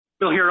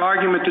We'll hear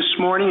argument this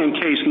morning in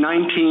case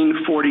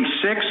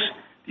 1946,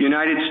 the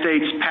United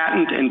States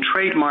Patent and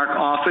Trademark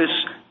Office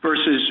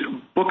versus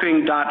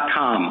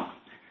Booking.com.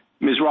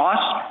 Ms.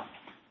 Ross?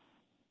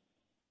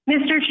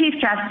 Mr. Chief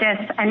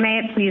Justice, and may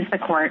it please the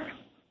Court,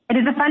 it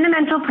is a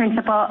fundamental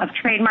principle of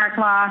trademark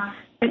law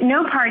that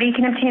no party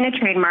can obtain a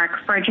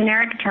trademark for a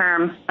generic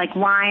term like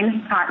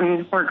wine,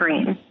 cotton, or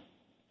green.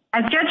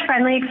 As Judge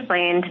Friendly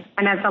explained,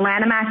 and as the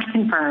Lanham Act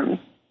confirms,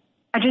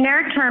 a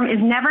generic term is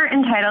never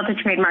entitled to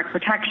trademark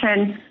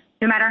protection,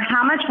 no matter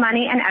how much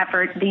money and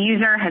effort the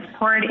user has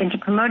poured into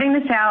promoting the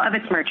sale of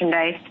its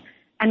merchandise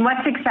and what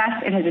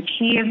success it has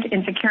achieved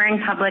in securing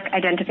public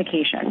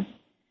identification.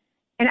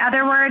 In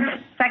other words,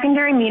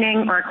 secondary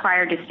meaning or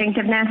acquired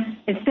distinctiveness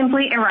is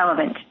simply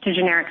irrelevant to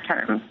generic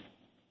terms.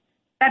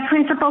 That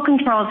principle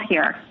controls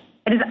here.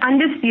 It is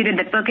undisputed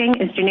that Booking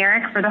is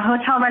generic for the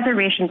hotel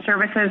reservation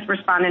services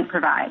Respondent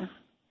provides.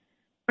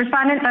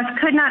 Respondent thus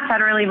could not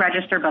federally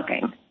register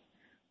Booking,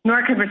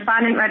 nor could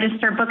Respondent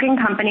register Booking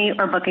Company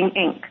or Booking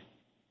Inc.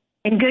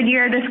 In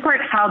Goodyear, this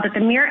Court held that the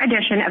mere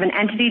addition of an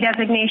entity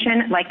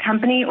designation like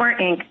Company or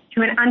Inc.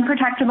 to an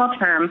unprotectable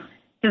term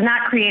does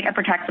not create a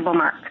protectable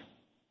mark.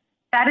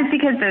 That is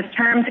because those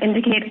terms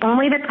indicate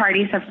only that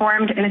parties have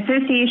formed an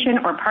association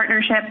or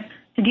partnership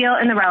to deal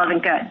in the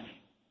relevant goods.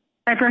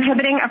 By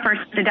prohibiting a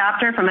first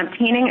adopter from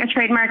obtaining a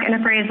trademark in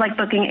a phrase like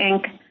Booking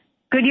Inc.,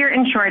 Goodyear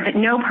ensured that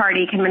no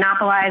party can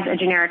monopolize a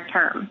generic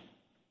term.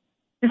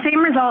 The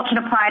same result should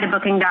apply to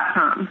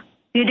Booking.com.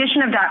 The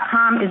addition of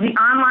 .com is the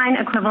online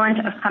equivalent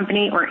of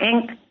Company or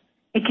Inc.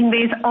 It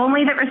conveys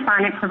only that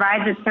Respondent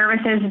provides its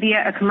services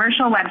via a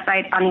commercial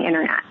website on the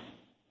Internet.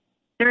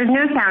 There is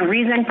no sound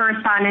reason for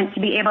Respondent to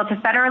be able to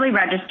federally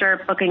register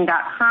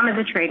Booking.com as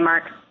a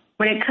trademark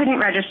when it couldn't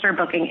register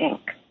Booking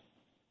Inc.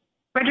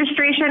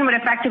 Registration would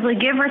effectively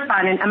give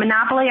Respondent a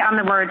monopoly on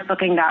the words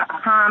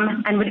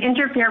Booking.com and would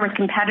interfere with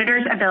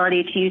competitors'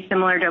 ability to use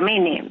similar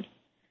domain names.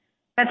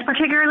 That's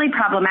particularly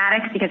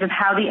problematic because of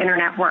how the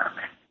Internet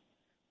works.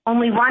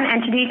 Only one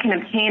entity can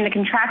obtain the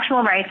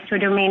contractual rights to a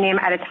domain name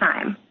at a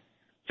time.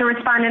 So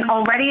Respondent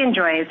already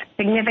enjoys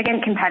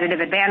significant competitive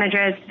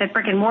advantages that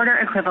brick-and-mortar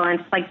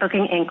equivalents like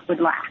Booking Inc. would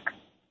lack.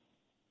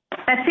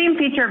 That same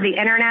feature of the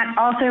Internet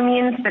also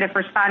means that if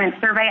Respondent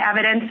survey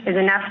evidence is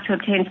enough to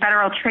obtain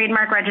federal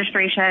trademark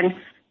registration,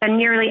 then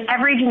nearly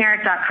every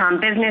generic .com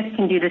business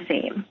can do the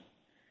same.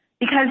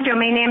 Because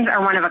domain names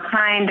are one of a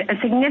kind, a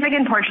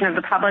significant portion of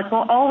the public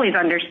will always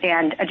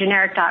understand a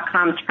generic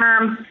 .com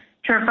term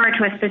to refer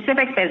to a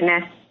specific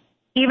business,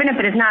 even if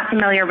it is not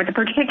familiar with the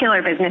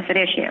particular business at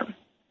issue.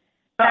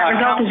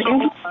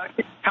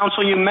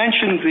 Counsel, you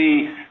mentioned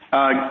the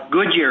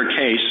Goodyear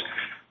case,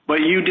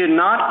 but you did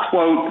not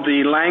quote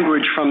the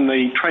language from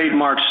the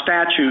trademark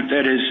statute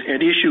that is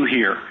at issue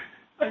here.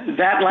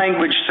 That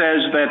language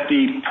says that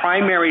the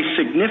primary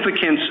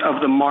significance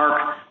of the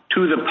mark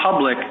to the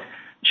public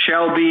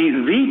shall be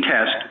the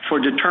test for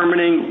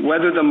determining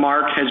whether the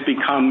mark has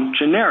become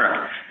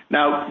generic.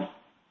 Now,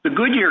 the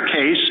Goodyear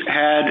case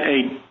had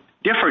a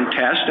different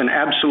test, an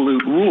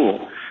absolute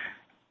rule.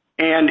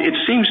 And it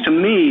seems to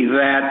me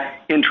that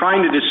in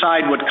trying to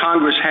decide what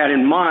Congress had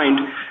in mind,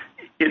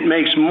 it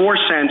makes more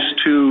sense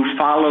to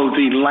follow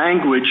the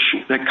language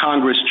that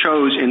Congress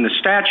chose in the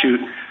statute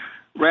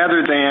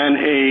rather than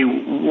a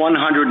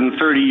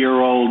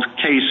 130-year-old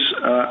case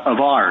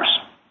of ours.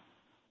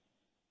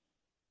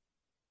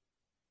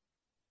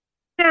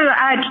 So,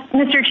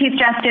 Mr. Chief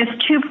Justice,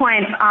 2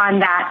 points on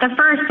that. The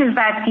first is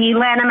that the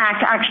Lanham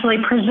Act actually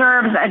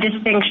preserves a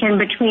distinction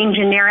between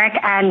generic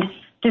and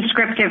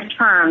descriptive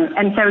terms.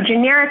 And so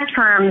generic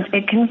terms,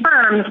 it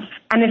confirms,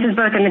 and this is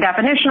both in the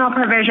definitional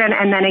provision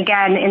and then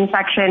again in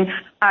section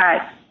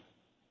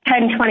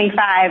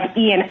 1025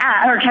 E and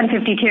F, or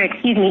 1052,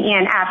 E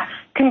and F,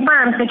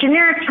 confirms that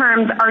generic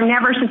terms are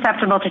never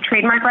susceptible to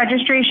trademark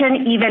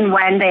registration even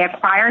when they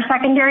acquire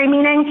secondary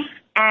meaning.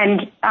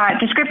 And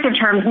descriptive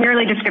terms,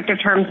 merely descriptive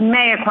terms,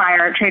 may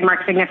acquire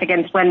trademark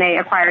significance when they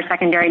acquire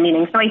secondary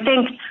meaning. So I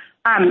think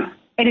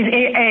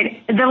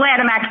the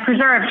Lanham Act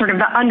preserves sort of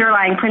the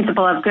underlying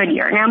principle of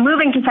Goodyear. Now,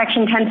 moving to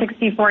Section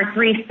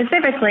 1064.3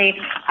 specifically,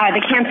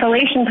 the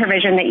cancellation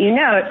provision that you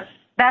note,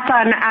 that's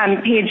on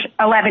page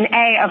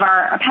 11A of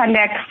our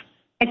appendix.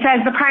 It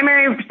says the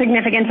primary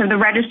significance of the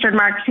registered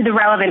mark to the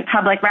relevant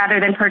public rather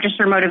than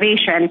purchaser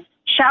motivation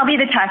shall be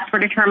the test for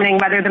determining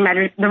whether the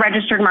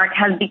registered mark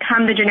has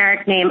become the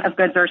generic name of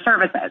goods or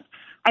services.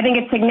 I think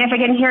it's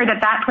significant here that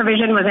that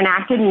provision was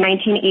enacted in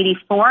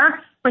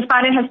 1984.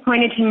 Respondent has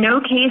pointed to no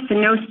case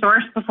and no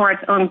source before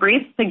its own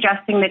brief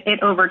suggesting that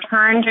it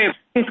overturned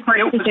this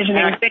court's decision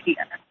in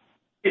Goodyear.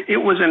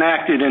 It was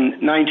enacted in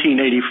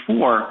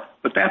 1984,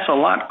 but that's a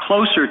lot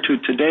closer to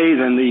today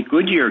than the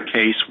Goodyear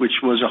case,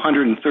 which was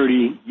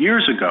 130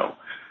 years ago.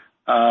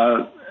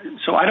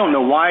 So I don't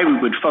know why we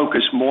would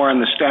focus more on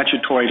the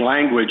statutory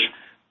language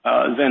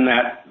than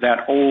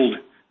that old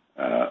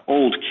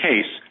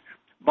case.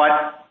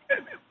 But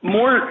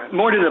more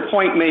to the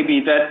point may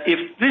be that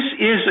if this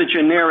is a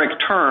generic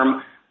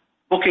term,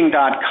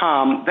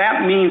 Booking.com,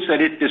 that means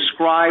that it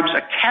describes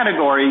a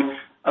category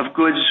of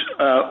goods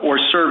or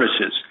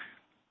services.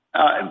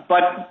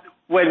 But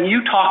when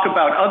you talk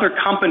about other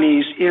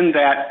companies in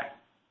that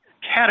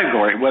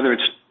category, whether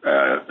it's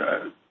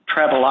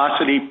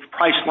Travelocity,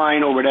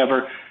 Priceline, or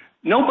whatever,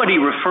 nobody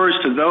refers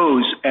to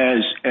those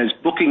as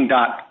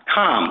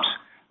Booking.coms.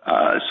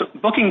 So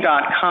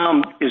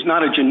Booking.com is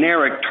not a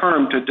generic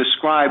term to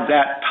describe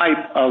that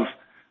type of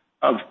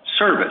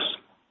service.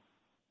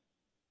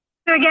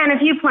 So again, a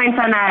few points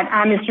on that,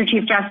 Mr.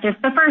 Chief Justice.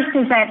 The first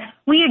is that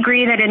we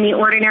agree that in the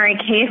ordinary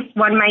case,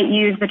 one might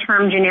use the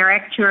term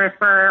generic to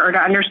refer or to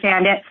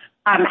understand it,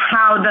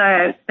 how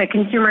the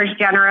consumers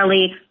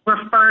generally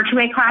refer to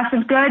a class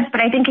of goods,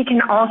 but I think it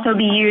can also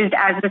be used,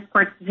 as this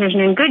court's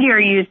decision in Goodyear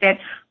used it,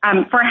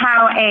 for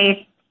how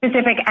a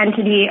specific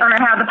entity or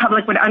how the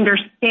public would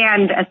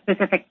understand a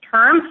specific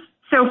term.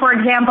 So, for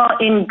example,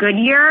 in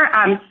Goodyear,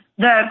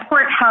 the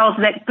court held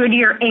that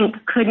Goodyear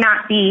Inc. could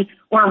not be,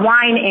 or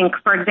Wine Inc.,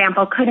 for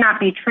example, could not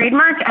be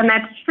trademarked, and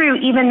that's true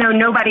even though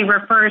nobody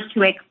refers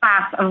to a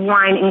class of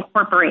wine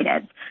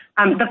incorporated.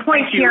 The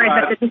point here is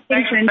that the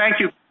distinction...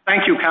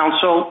 Thank you,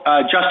 counsel.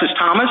 Justice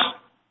Thomas?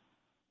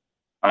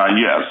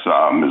 Yes,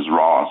 Ms.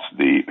 Ross,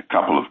 a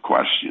couple of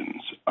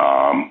questions.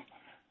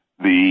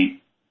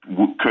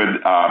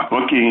 Could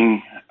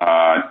Booking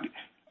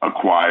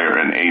acquire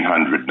an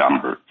 800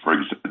 number,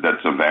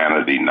 that's a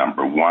vanity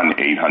number,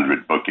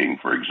 1-800-Booking,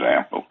 for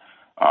example,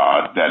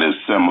 that is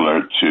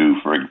similar to,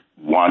 for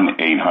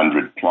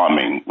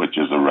 1-800-Plumbing, which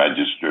is a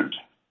registered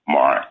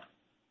mark?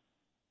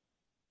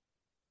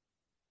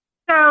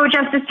 So,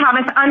 Justice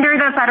Thomas, under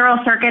the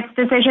Federal Circuit's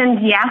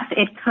decisions, yes,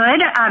 it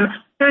could.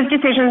 Those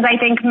decisions, I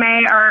think,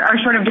 are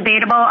sort of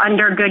debatable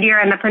under Goodyear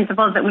and the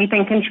principles that we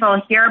think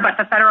control here, but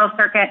the Federal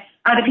Circuit,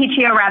 the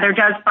PTO rather,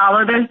 does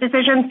follow those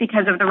decisions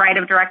because of the right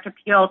of direct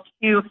appeal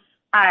to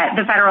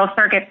the Federal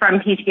Circuit from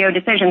PTO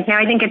decisions. Now,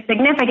 I think it's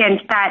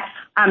significant that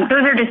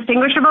those are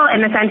distinguishable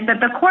in the sense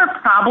that the core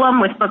problem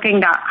with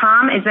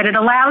Booking.com is that it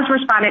allows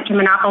respondent to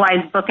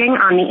monopolize booking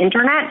on the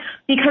Internet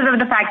because of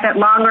the fact that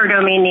longer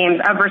domain names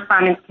of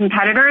respondents'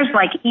 competitors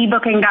like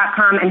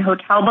ebooking.com and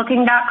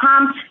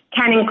hotelbooking.com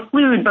can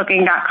include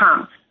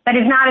Booking.com. That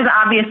is not as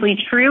obviously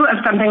true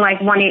of something like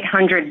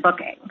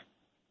 1-800-Booking.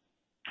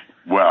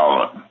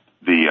 Well,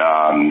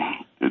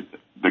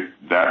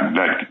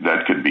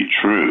 that could be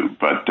true,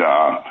 but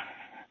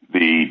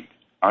I'd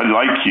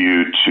like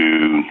you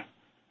to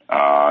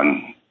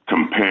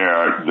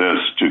compare this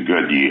to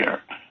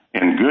Goodyear.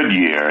 In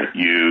Goodyear,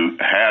 you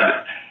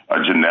had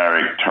a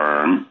generic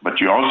term,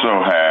 but you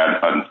also had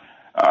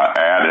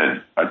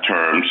added a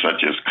term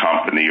such as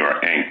company or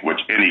Inc., which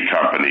any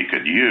company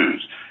could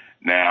use.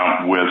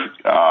 Now, with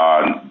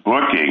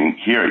Booking,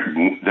 here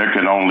there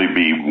can only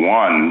be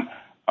one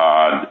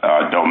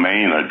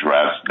domain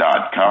address,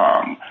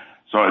 .com.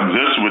 So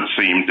this would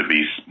seem to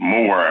be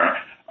more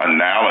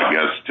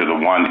analogous to the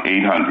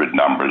 1-800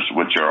 numbers,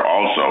 which are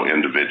also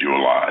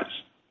individualized.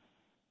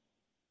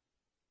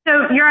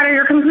 So, Your Honor,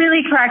 you're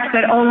completely correct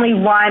that only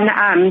one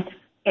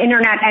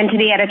Internet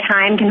entity at a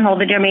time can hold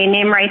the domain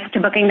name rights to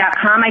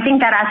Booking.com. I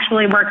think that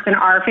actually works in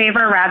our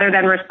favor rather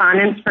than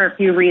respondents for a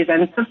few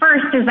reasons. The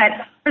first is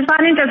that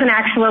respondent doesn't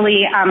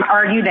actually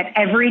argue that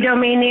every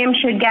domain name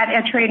should get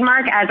a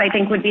trademark, as I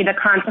think would be the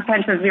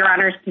consequence of Your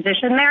Honor's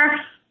position there.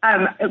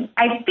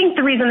 I think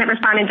the reason that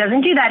respondent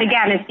doesn't do that,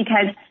 again, is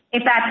because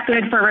if that's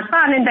good for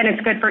respondent, then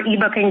it's good for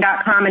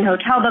ebooking.com and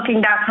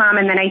hotelbooking.com,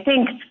 and then I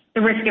think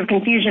the risk of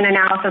confusion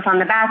analysis on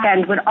the back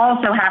end would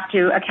also have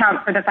to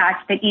account for the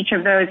fact that each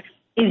of those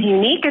is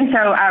unique, and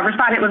so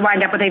respondent would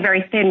wind up with a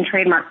very thin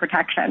trademark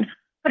protection.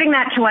 Putting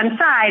that to one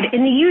side,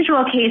 in the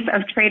usual case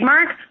of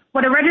trademark,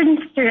 what a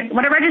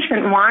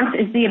registrant wants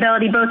is the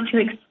ability both to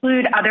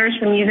exclude others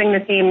from using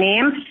the same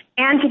name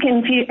and to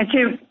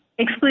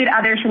exclude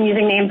others from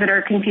using names that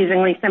are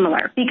confusingly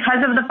similar.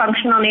 Because of the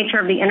functional nature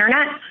of the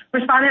Internet,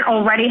 respondent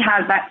already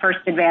has that first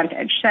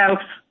advantage. So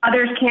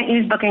others can't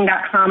use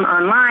Booking.com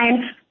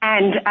online,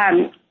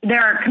 and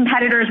their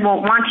competitors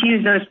won't want to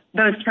use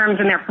those terms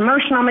in their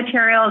promotional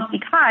materials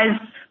because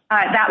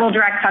that will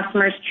direct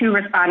customers to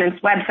respondent's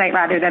website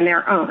rather than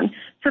their own.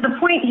 So the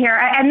point here,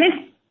 and this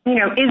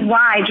is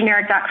why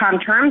generic.com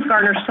terms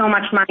garner so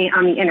much money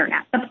on the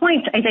Internet. The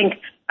point, I think,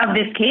 of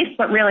this case,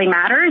 what really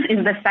matters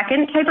is the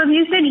second type of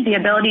usage, the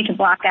ability to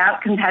block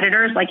out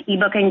competitors like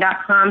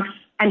ebooking.com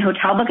and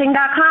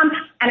hotelbooking.com.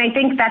 And I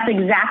think that's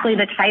exactly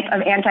the type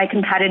of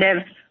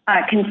anti-competitive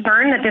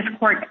concern that this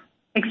court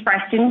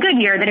expressed in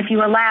Goodyear, that if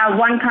you allow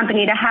one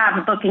company to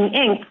have Booking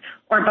Inc.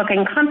 or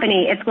Booking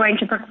Company, it's going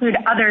to preclude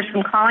others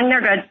from calling their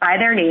goods by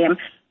their name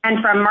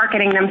and from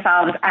marketing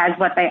themselves as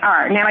what they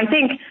are. Now, I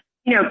think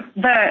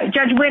the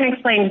Judge Wynn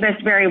explains this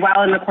very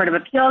well in the Court of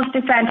Appeals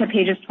dissent at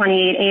pages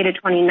 28A to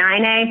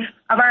 29A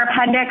of our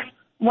appendix.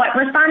 What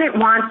respondent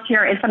wants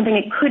here is something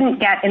it couldn't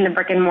get in the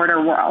brick and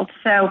mortar world.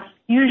 So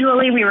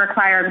usually we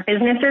require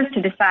businesses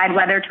to decide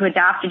whether to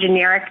adopt a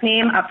generic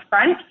name up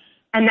front,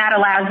 and that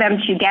allows them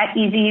to get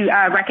easy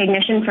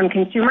recognition from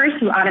consumers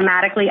who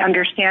automatically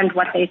understand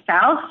what they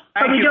sell.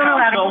 But we don't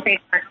allow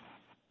trademarks.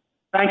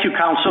 Thank you,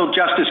 counsel.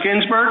 Justice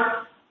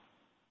Ginsburg?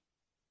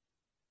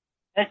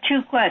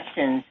 Two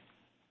questions.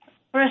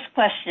 First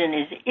question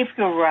is, if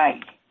you're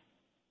right,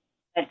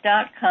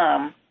 that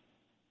 .com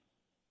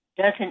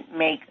doesn't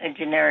make a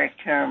generic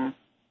term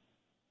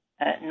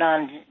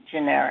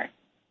non-generic,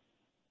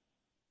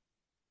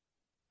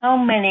 how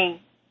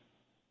many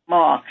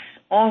marks,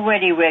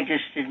 already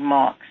registered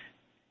marks,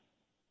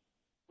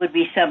 would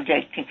be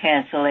subject to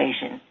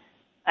cancellation?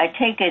 I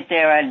take it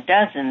there are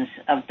dozens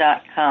of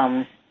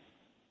 .coms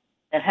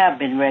that have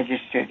been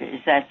registered.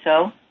 Is that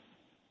so?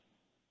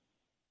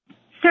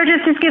 So,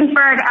 Justice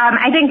Ginsburg,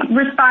 I think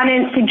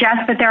respondents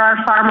suggest that there are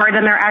far more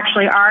than there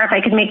actually are. If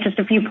I could make just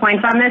a few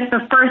points on this.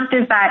 The first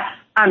is that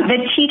the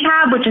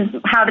TTAB, which is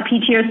how the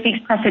PTO speaks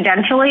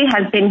precedentially,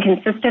 has been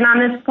consistent on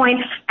this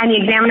point, and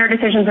the examiner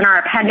decisions in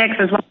our appendix,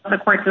 as well as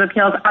the courts of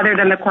appeals other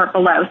than the court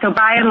below. So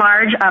by and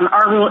large,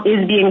 our rule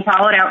is being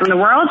followed out in the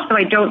world, so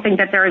I don't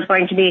think that there is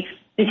going to be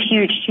this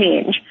huge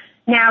change.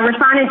 Now,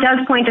 respondent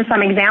does point to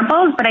some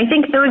examples, but I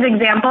think those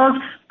examples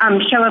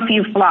show a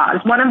few flaws.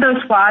 One of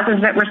those flaws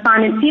is that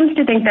respondent seems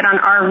to think that on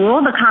our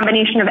rule, the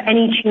combination of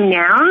any two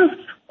nouns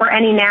or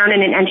any noun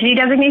and an entity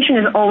designation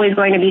is always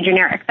going to be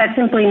generic. That's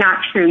simply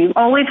not true. You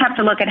always have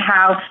to look at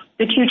how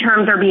the two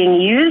terms are being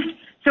used.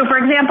 So, for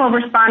example,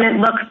 respondent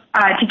looks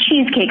to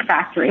Cheesecake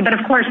Factory, but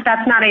of course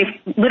that's not a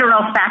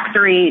literal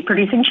factory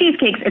producing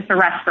cheesecakes, it's a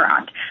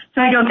restaurant.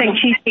 So I don't think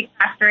Cheesecake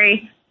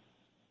Factory...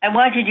 I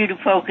wanted you to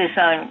focus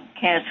on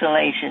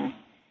cancellation.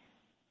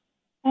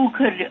 Who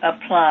could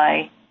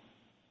apply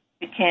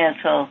to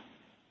cancel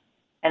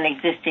an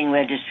existing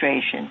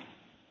registration?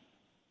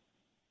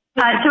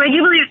 So I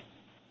do believe...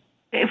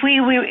 If we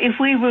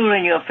rule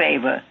in your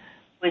favor,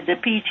 would the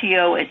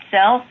PTO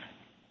itself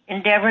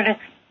endeavor to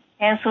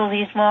cancel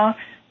these marks?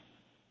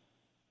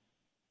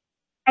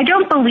 I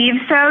don't believe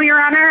so,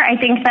 Your Honor. I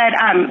think that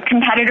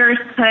competitors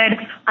could,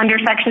 under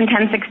Section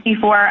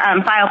 1064,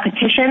 file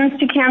petitions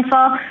to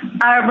cancel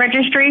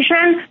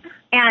registration.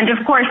 And,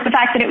 of course, the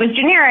fact that it was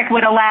generic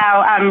would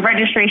allow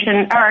cancellation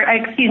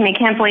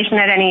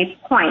at any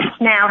point.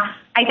 Now,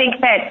 I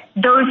think that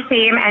those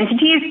same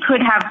entities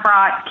could have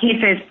brought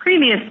cases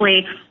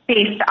previously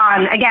based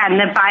on, again,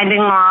 the binding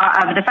law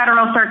of the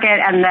Federal Circuit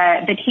and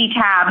the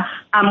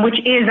TTAB, which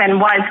is and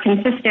was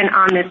consistent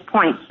on this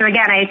point. So,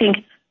 again, I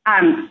think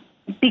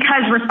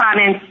because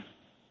respondents'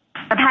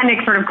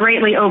 appendix sort of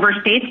greatly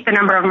overstates the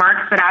number of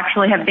marks that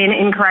actually have been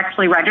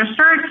incorrectly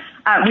registered,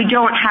 we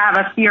don't have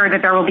a fear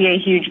that there will be a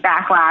huge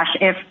backlash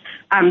if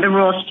the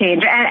rules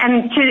change.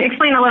 And to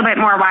explain a little bit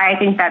more why I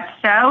think that's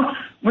so,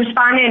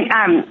 respondent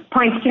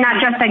points to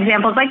not just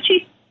examples like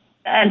cheese.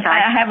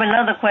 I have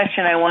another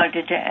question I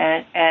wanted to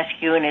ask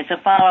you, and it's a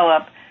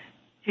follow-up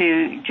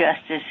to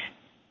Justice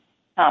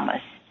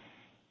Thomas.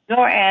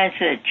 Your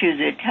answer to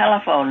the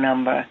telephone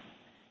number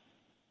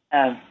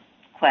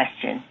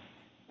question,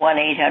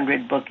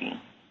 1-800-BOOKING,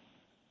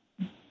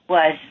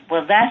 was,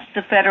 well, that's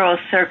the Federal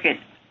Circuit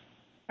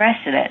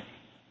precedent,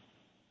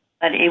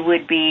 but it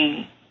would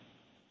be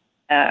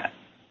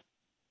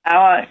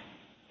our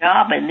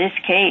job in this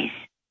case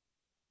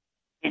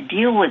to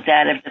deal with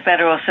that if the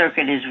Federal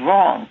Circuit is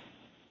wrong.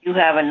 You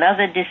have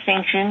another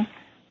distinction,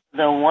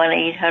 the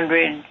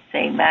 1-800,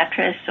 say,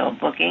 mattress or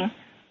booking,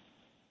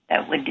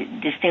 that would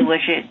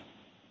distinguish it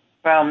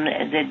from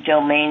the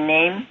domain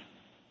name?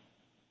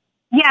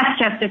 Yes,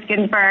 Justice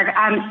Ginsburg.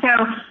 So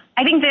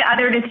I think the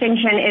other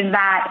distinction is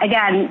that,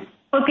 again,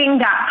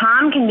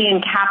 booking.com can be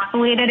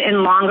encapsulated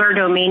in longer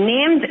domain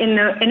names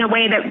in a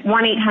way that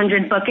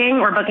 1-800-BOOKING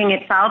or booking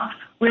itself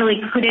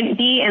really couldn't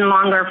be in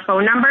longer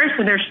phone numbers.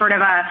 So there's sort of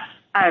a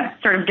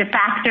sort of de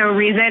facto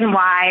reason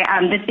why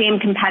the same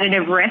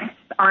competitive risks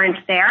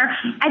aren't there.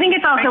 I think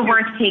it's also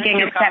worth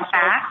taking a step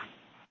back.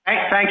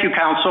 Thank you,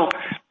 counsel.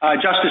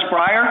 Justice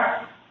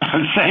Breyer?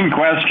 Same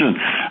question.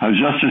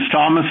 Justice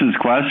Thomas's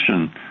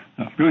question.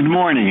 Good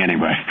morning,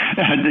 anyway.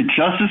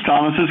 Justice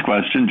Thomas's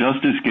question,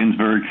 Justice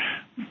Ginsburg,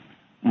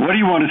 what do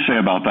you want to say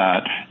about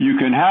that? You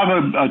can have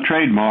a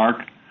trademark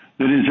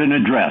that is an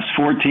address,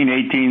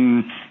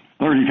 1418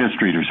 35th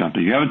Street or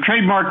something. You have a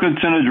trademark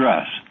that's an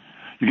address.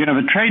 You can have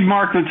a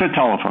trademark that's a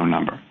telephone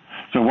number.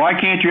 So why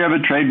can't you have a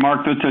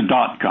trademark that's a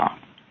 .com?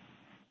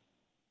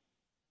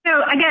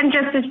 So, again,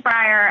 Justice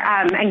Breyer,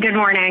 and good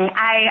morning.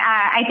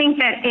 I think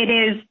that it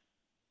is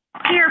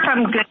clear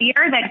from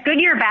Goodyear that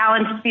Goodyear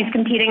balanced these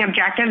competing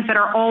objectives that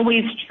are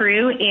always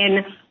true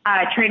in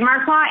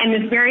trademark law in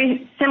this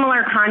very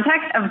similar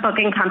context of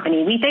booking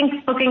company. We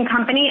think booking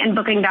company and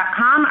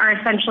booking.com are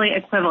essentially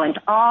equivalent.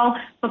 All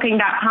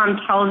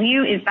booking.com tells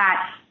you is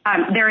that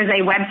there is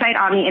a website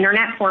on the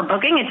internet for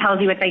booking. It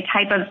tells you it's a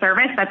type of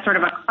service. That's sort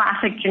of a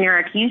classic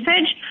generic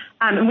usage.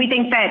 And we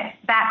think that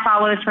that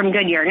follows from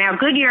Goodyear. Now,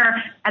 Goodyear,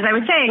 as I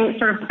was saying,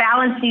 sort of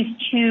balanced these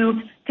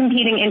two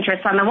competing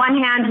interests. On the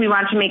one hand, we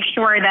want to make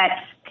sure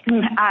that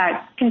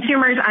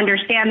consumers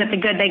understand that the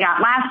good they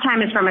got last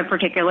time is from a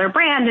particular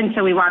brand, and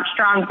so we want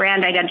strong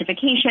brand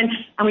identification,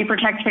 and we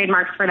protect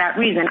trademarks for that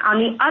reason. On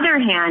the other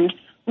hand,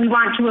 we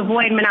want to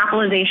avoid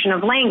monopolization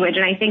of language.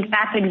 And I think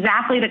that's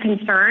exactly the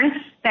concern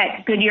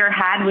that Goodyear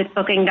had with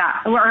Booking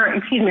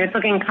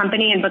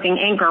Company and Booking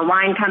Inc., or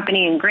Wine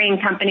Company and Grain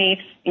Company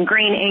and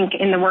Grain Inc.,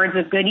 in the words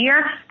of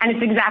Goodyear. And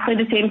it's exactly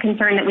the same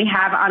concern that we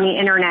have on the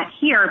internet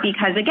here,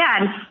 because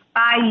again,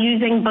 by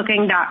using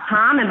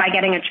Booking.com and by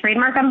getting a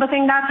trademark on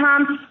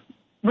Booking.com,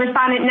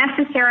 respondent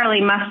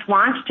necessarily must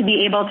want to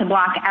be able to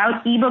block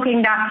out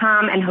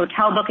eBooking.com and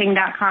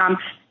HotelBooking.com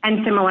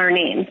and similar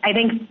names. I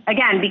think,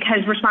 again,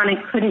 because respondent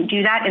couldn't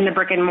do that in the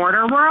brick and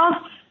mortar world,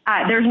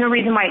 there's no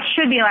reason why it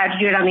should be allowed to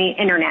do it on the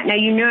internet. Now,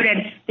 you noted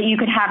that you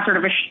could have sort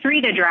of a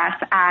street address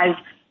as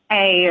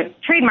a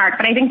trademark,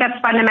 but I think that's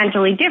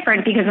fundamentally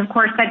different because, of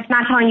course, that's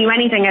not telling you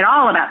anything at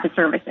all about the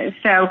services.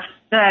 So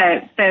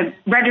the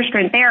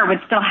registrant there would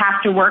still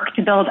have to work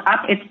to build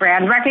up its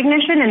brand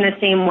recognition in the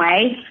same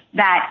way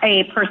that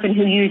a person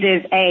who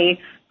uses a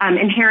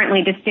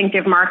inherently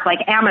distinctive mark like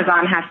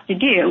Amazon has to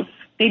do.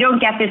 They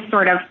don't get this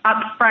sort of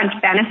upfront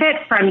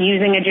benefit from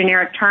using a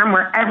generic term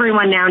where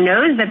everyone now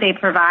knows that they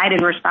provide,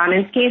 in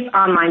respondent's case,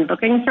 online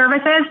booking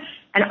services,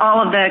 and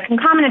all of the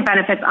concomitant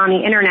benefits on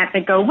the internet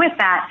that go with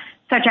that,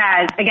 such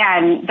as,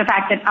 again, the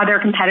fact that other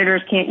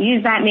competitors can't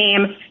use that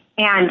name,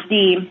 and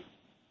the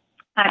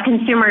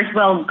consumers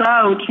will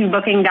go to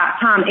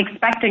Booking.com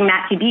expecting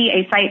that to be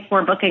a site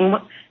for booking,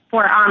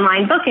 for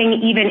online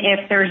booking, even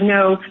if there's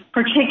no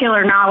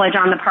particular knowledge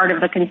on the part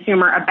of the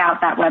consumer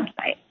about that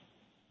website.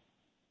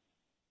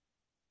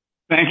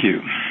 Thank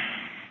you.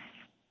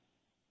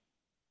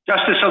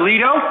 Justice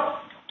Alito?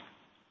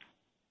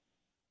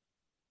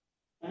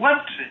 What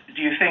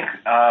do you think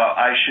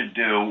I should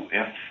do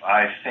if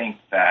I think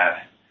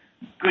that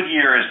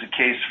Goodyear is the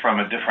case from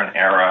a different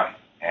era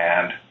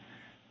and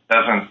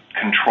doesn't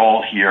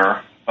control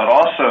here, but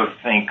also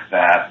think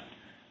that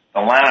the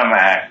Lanham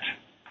Act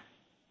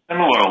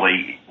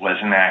similarly was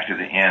enacted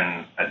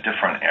in a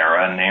different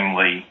era,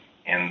 namely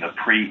in the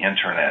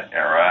pre-internet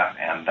era,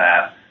 and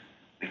that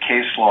the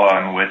case law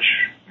in which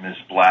Ms.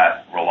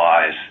 Blatt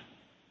relies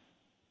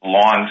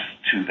belongs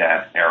to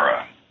that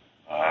era?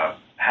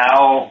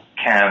 How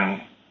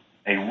can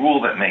a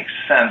rule that makes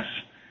sense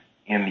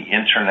in the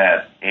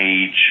internet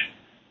age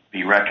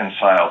be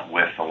reconciled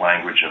with the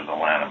language of the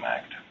Lanham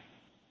Act?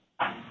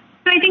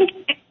 So I think,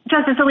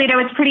 Justice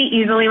Alito, it's pretty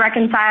easily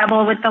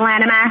reconcilable with the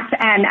Lanham Act,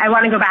 and I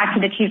want to go back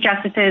to the Chief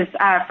Justice's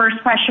first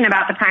question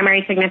about the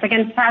primary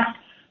significance test.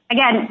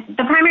 Again,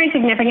 the primary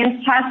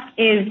significance test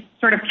is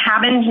sort of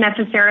cabined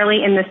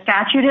necessarily in the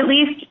statute, at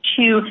least,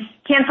 to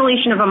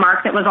cancellation of a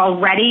mark that was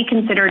already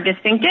considered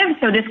distinctive.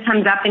 So this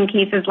comes up in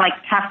cases like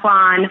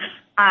Teflon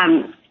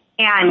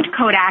and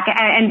Kodak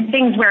and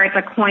things where it's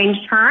a coined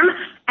term.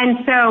 And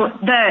so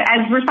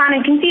as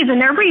respondent concedes in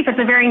their brief, it's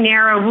a very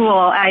narrow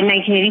rule. In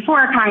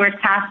 1984, Congress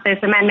passed this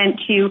amendment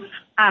to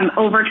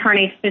overturn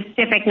a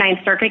specific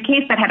Ninth Circuit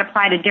case that had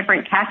applied a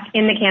different test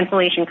in the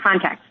cancellation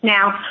context.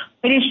 Now,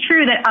 it is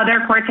true that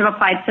other courts have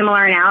applied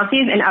similar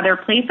analyses in other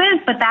places,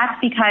 but that's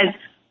because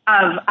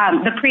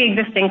of the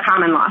pre-existing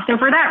common law. So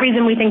for that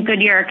reason, we think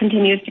Goodyear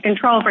continues to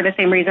control for the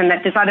same reason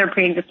that this other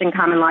pre-existing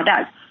common law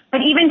does.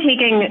 But even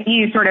taking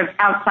you sort of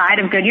outside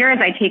of Goodyear, as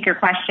I take your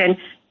question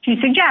to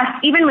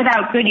suggest, even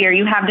without Goodyear,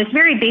 you have this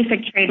very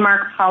basic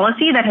trademark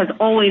policy that has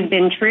always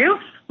been true,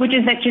 which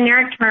is that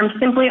generic terms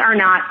simply are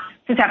not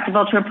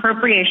susceptible to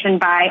appropriation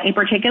by a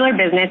particular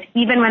business,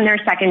 even when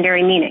there's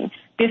secondary meaning.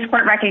 This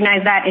court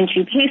recognized that in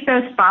two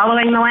cases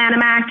following the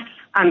Lanham Act,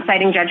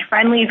 citing Judge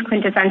Friendly's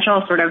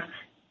quintessential sort of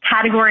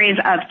categories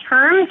of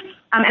terms.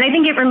 And I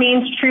think it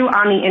remains true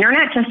on the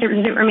internet, just as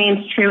it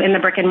remains true in the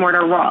brick and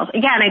mortar world.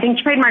 Again, I think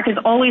Trademark is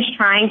always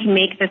trying to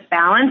make this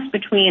balance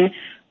between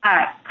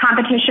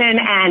competition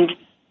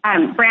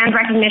and brand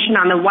recognition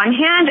on the one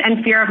hand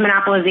and fear of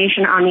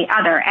monopolization on the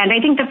other. And I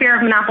think the fear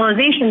of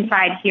monopolization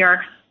side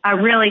here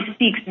really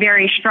speaks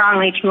very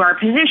strongly to our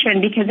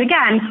position because,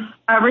 again,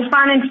 a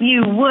respondent's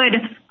view would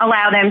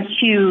allow them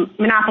to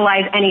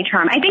monopolize any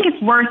term. I think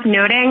it's worth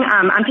noting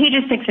on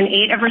pages 6 and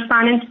 8 of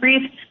respondent's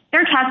brief,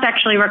 their test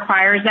actually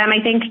requires them,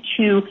 I think,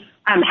 to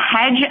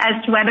hedge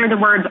as to whether the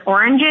words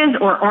oranges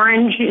or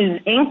Oranges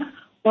Inc.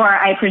 or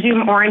I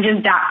presume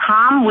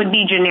oranges.com would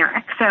be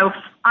generic. So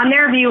on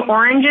their view,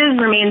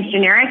 oranges remains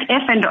generic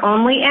if and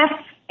only if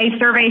a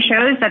survey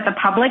shows that the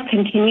public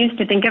continues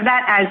to think of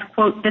that as,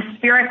 quote, the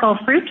spherical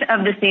fruit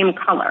of the same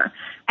color.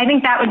 I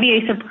think that would be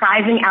a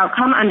surprising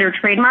outcome under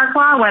trademark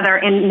law, whether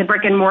in the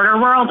brick and mortar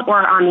world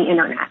or on the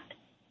internet.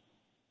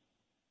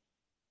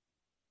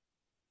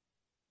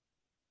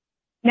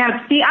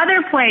 Now, the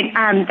other point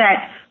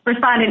that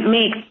respondent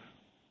makes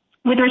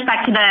with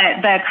respect to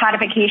the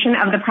codification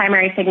of the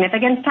primary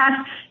significance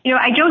test,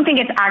 I don't think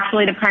it's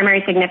actually the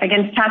primary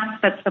significance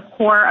test that's the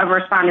core of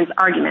respondent's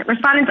argument.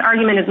 Respondent's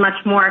argument is much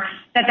more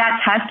that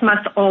test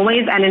must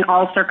always and in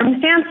all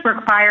circumstance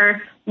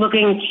require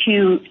looking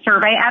to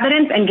survey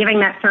evidence and giving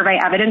that survey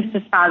evidence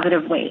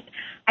dispositive weight.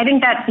 I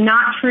think that's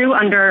not true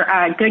under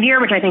Goodyear,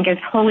 which I think is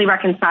wholly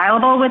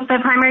reconcilable with the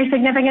primary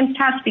significance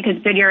test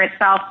because Goodyear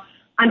itself,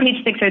 on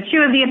page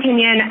 602 of the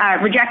opinion,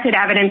 rejected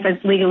evidence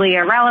as legally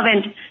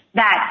irrelevant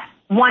that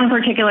one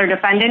particular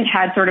defendant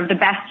had sort of the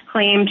best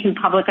claim to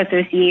public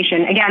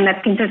association. Again,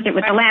 that's consistent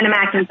with the Lanham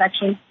Act in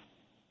section.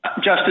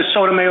 Justice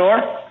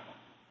Sotomayor?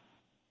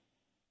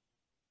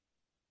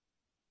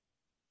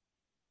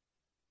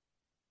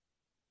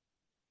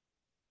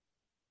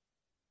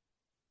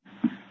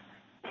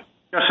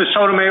 Justice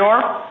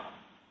Sotomayor?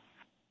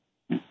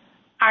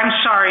 I'm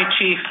sorry,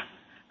 Chief.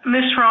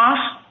 Ms. Ross,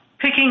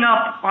 picking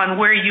up on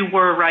where you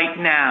were right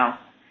now,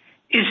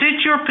 is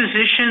it your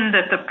position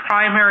that the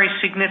primary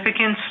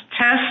significance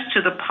test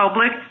to the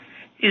public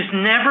is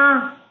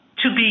never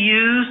to be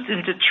used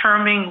in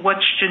determining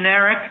what's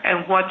generic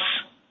and what's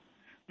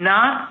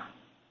not?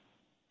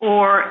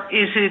 Or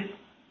is it,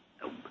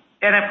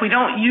 and if we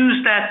don't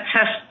use that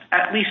test,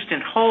 at least in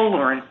whole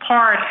or in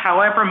part,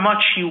 however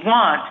much you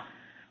want,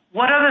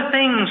 what other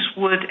things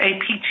would a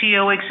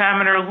PTO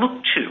examiner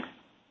look to?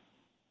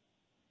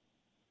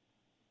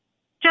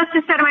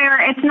 Justice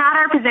Sotomayor, it's not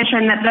our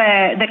position that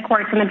the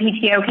courts and the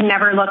PTO can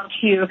never look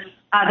to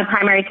the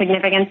primary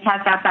significance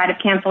test outside of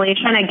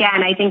cancellation.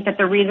 Again, I think that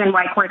the reason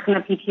why courts and the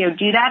PTO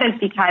do that is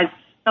because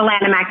the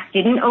Lanham Act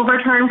didn't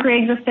overturn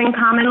pre-existing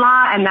common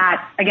law, and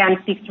that, again,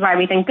 speaks to why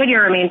we think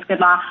Goodyear remains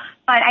good law.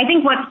 But I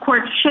think what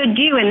courts should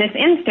do in this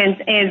instance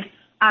is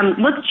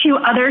look to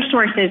other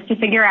sources to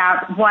figure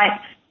out what,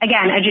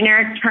 again, a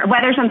generic term,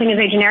 whether something is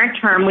a generic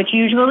term, which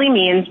usually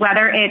means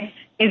whether it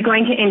is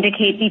going to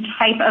indicate the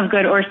type of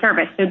good or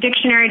service. So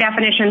dictionary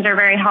definitions are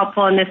very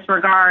helpful in this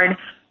regard.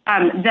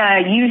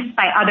 The use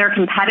by other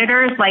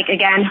competitors, like,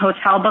 again,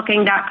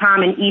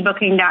 hotelbooking.com and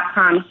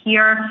ebooking.com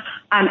here,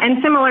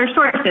 and similar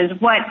sources.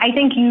 What I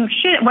think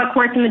what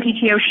courts in the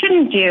PTO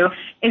shouldn't do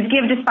is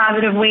give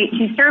dispositive weight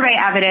to survey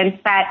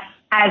evidence that,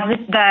 as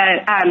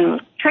the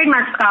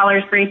trademark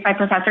scholars brief by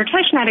Professor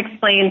Tushnet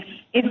explained,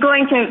 is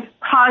going to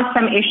cause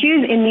some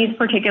issues in these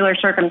particular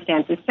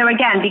circumstances. So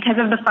again, because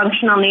of the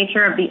functional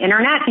nature of the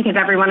internet, because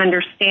everyone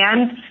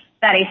understands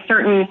that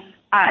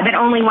that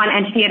only one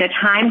entity at a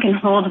time can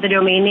hold the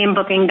domain name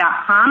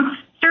booking.com,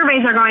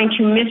 surveys are going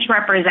to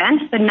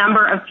misrepresent the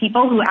number of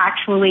people who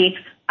actually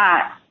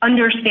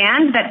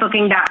understand that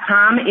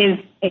booking.com is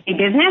a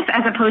business,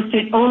 as opposed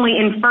to only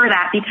infer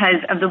that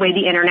because of the way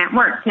the internet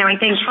works. Now, I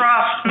think Ms.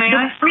 Ross, may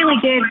I? Really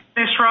did.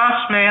 Ms.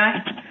 Ross, may I?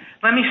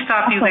 Let me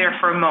stop you there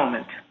for a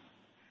moment.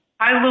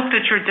 I looked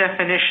at your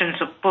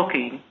definitions of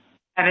booking,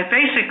 and it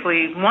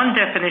basically, one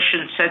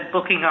definition said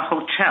booking a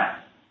hotel.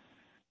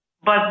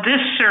 But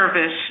this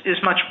service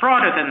is much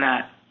broader than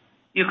that.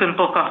 You can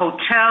book a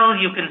hotel,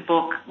 you can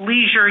book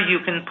leisure, you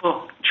can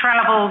book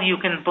travel, you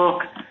can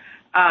book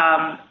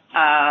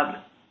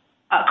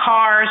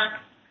cars.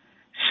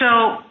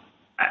 So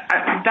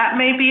that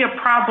may be a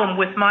problem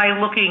with my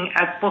looking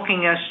at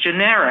booking as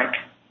generic.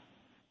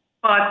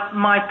 But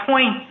my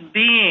point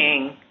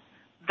being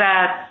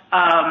that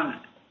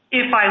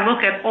if I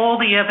look at all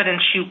the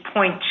evidence you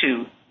point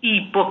to,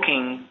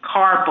 e-booking,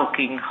 car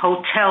booking,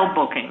 hotel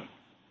booking,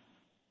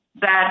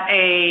 that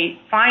a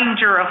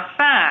finder of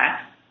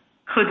fact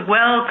could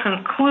well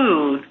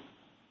conclude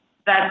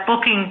that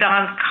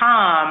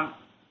booking.com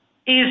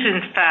is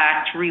in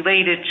fact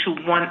related to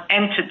one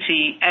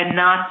entity and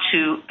not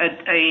to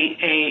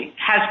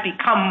has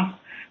become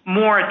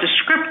more a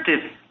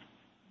descriptive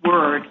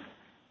word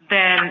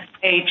than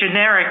a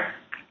generic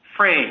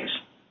phrase.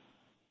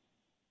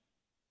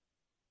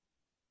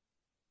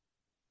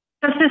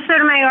 Justice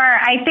Sotomayor,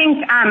 I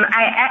think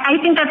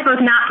that's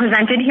both not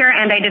presented here,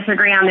 and I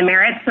disagree on the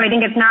merits. So I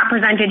think it's not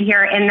presented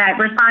here in that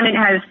respondent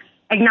has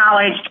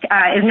acknowledged,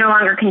 is no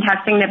longer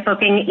contesting that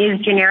booking is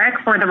generic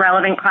for the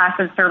relevant class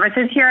of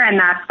services here, and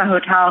that's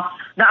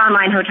the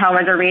online hotel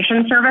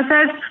reservation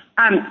services.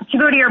 To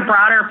go to your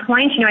broader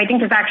point, I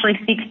think this actually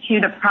speaks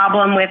to the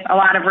problem with a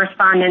lot of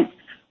respondents'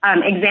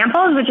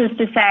 examples, which is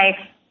to say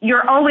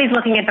you're always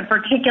looking at the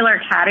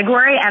particular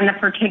category and the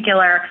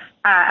particular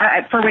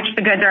for which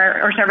the goods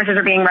or services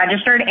are being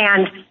registered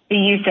and the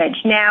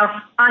usage.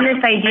 Now, on this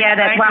idea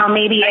that,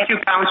 maybe... Thank you,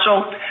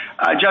 counsel.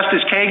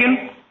 Justice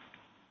Kagan?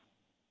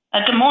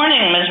 Good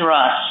morning, Ms.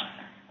 Ross.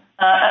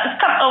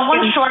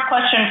 One short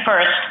question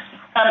first.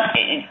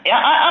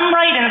 I'm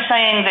right in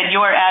saying that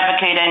you're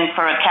advocating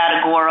for a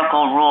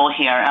categorical rule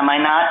here, am I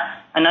not?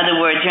 In other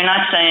words, you're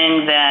not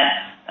saying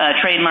that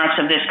trademarks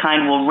of this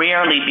kind will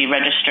rarely be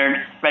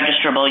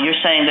registrable. You're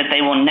saying that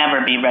they will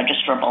never be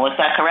registrable. Is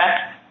that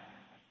correct?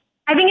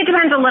 I think it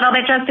depends a little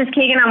bit, Justice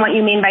Kagan, on what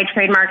you mean by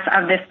trademarks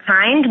of this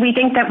kind. We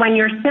think that when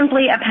you're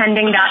simply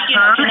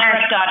appending.com...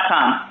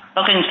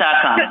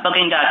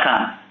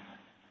 Booking.com.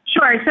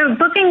 Sure. So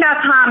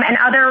booking.com and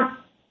other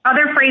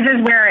phrases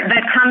where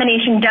the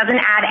combination doesn't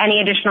add any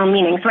additional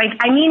meaning. So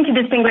I mean to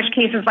distinguish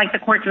cases like the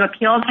courts of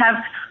appeals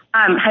have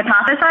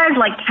hypothesized,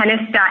 like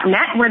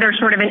tennis.net, where there's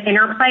sort of an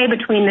interplay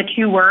between the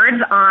two words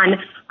on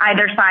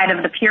either side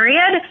of the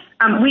period.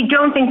 We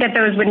don't think that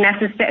those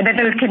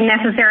could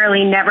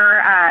necessarily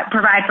never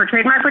provide for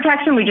trademark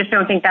protection. We just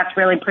don't think that's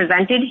really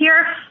presented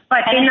here.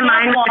 But is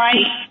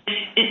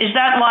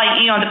that why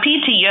the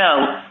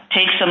PTO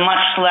takes a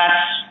much less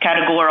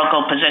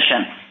categorical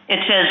position? It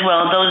says,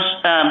 well, those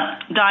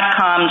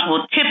 .coms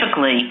will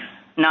typically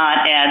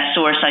not add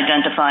source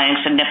identifying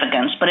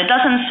significance, but it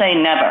doesn't say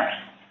never.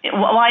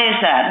 Why is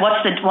that?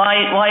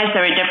 Why is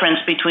there a difference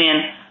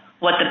between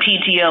what the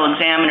PTO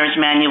examiner's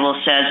manual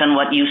says and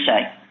what you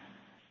say?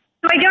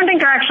 So I don't think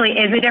there actually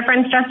is a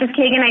difference, Justice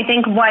Kagan. I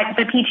think what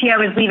the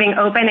PTO is leaving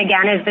open,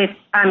 again, is this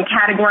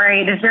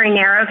category, this very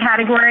narrow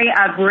category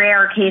of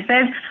rare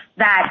cases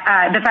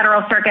that the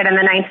Federal Circuit and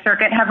the Ninth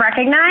Circuit have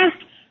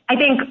recognized. I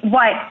think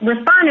what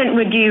respondent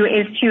would do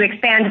is to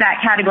expand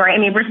that category. I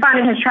mean,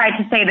 respondent has tried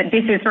to say that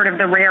this is sort of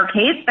the rare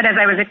case, but as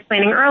I was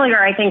explaining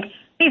earlier, I think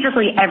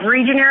basically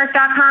every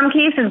generic.com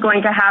case is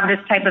going to have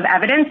this type of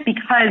evidence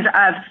because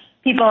of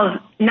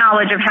people's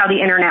knowledge of how the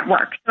Internet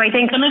works. So I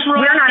think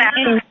we're not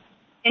asking...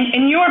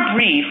 In your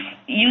brief,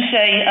 you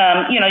say,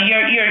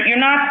 you're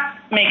not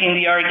making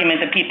the argument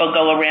that people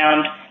go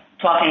around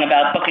talking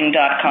about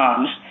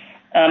booking.coms,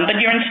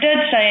 but you're instead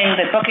saying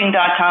that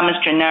booking.com is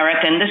generic,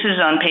 and this is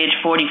on page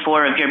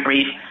 44 of your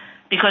brief,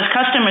 because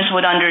customers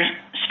would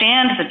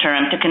understand the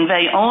term to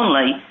convey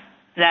only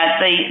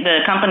that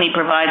the company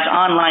provides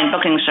online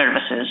booking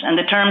services, and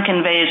the term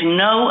conveys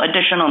no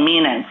additional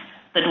meaning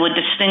that would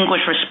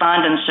distinguish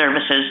respondent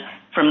services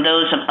from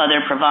those of other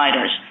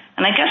providers.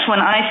 And I guess when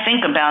I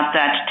think about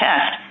that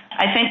test,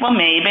 I think, well,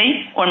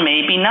 maybe or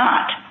maybe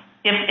not.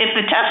 If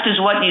the test is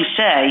what you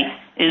say,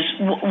 is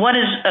what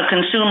is a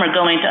consumer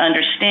going to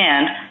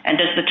understand, and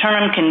does the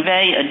term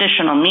convey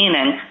additional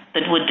meaning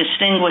that would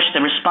distinguish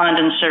the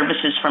respondent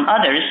services from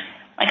others,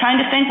 I kind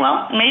of think,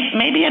 well,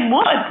 maybe it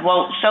would.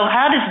 Well, so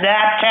how does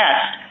that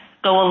test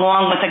go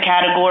along with the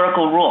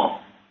categorical rule?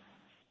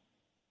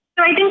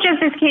 So I think,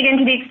 Justice Kagan,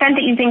 to the extent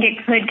that you think it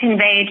could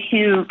convey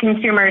to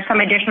consumers some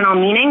additional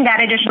meaning,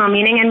 that additional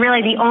meaning, and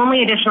really the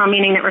only additional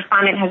meaning that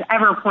respondent has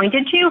ever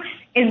pointed to,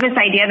 is this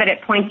idea that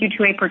it points you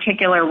to a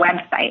particular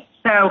website.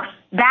 So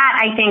that,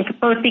 I think,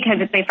 both because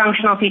it's a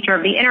functional feature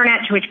of the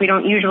Internet to which we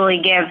don't usually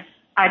give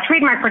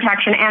trademark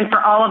protection, and for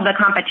all of the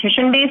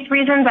competition-based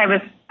reasons I was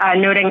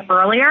noting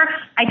earlier,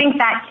 I think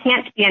that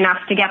can't be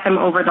enough to get them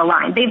over the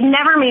line. They've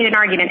never made an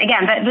argument.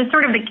 Again, the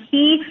sort of the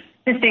key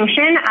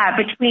distinction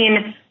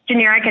between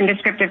generic and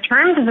descriptive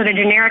terms is that a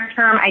generic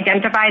term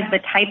identifies the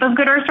type of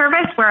good or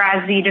service,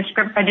 whereas a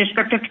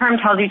descriptive term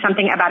tells you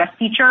something about a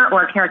feature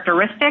or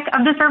characteristic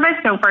of the service.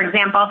 So, for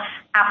example,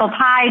 apple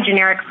pie,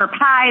 generic for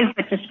pies,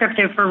 but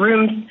descriptive for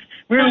room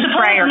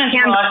spray or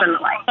candles and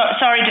the like.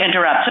 Sorry to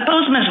interrupt.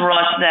 Suppose, Ms.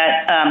 Ross,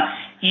 that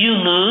you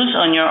lose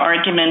on your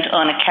argument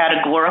on a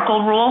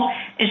categorical rule.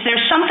 Is there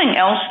something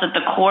else that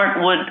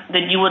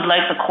you would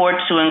like the court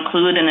to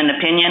include in an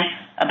opinion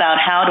about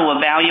how to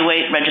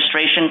evaluate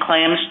registration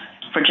claims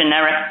for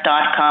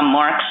generic.com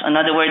marks? In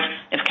other words,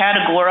 if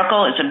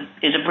categorical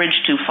is a bridge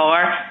too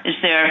far, is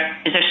there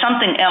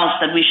something else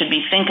that we should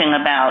be thinking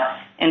about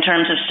in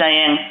terms of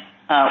saying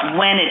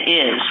when it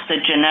is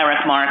that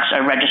generic marks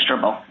are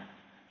registrable?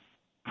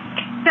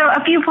 So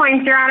a few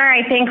points, Your Honor.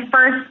 I think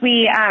first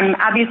we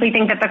obviously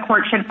think that the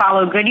court should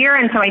follow Goodyear,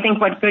 and so I think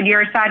what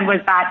Goodyear said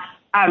was that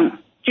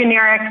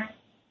generic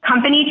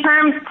company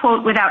terms,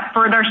 quote, without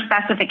further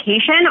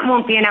specification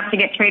won't be enough to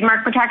get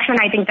trademark protection.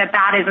 I think that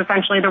is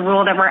essentially the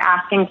rule that we're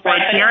asking for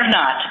here. It's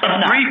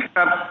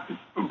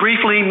not.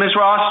 Briefly, Ms.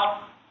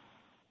 Ross?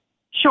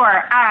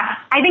 Sure.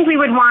 I think we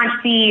would want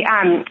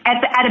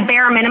at a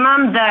bare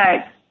minimum,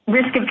 the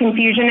risk of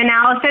confusion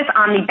analysis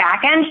on the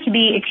back end to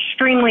be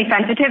extremely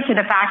sensitive to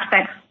the fact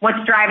that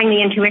what's driving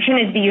the intuition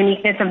is the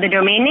uniqueness of the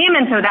domain name,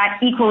 and so that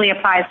equally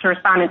applies to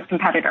respondents'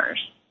 competitors.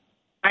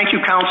 Thank you,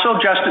 counsel.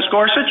 Justice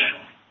Gorsuch?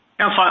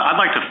 Counsel, I'd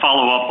like to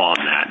follow up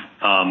on that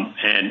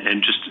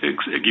and just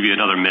give you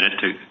another minute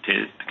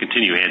to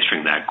continue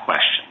answering that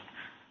question.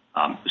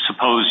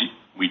 Suppose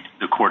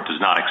the court does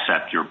not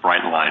accept your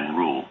bright line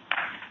rule.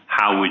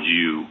 How would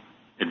you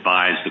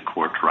advise the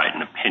court to write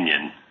an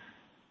opinion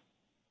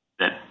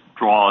that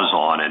draws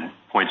on and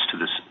points to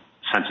this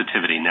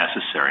sensitivity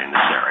necessary in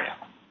this area?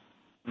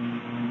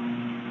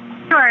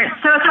 Sure.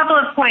 So a couple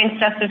of points,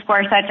 Justice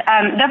Gorsuch.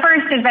 The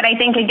first is that I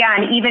think,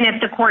 again, even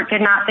if the court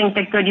did not think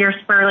that Goodyear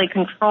squarely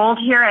controlled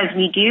here, as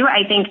we do,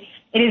 I think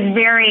it is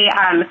very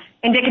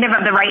indicative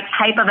of the right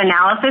type of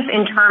analysis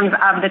in terms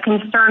of the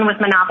concern with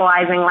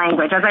monopolizing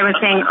language. As I was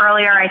saying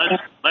earlier, I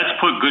think... Let's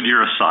put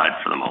Goodyear aside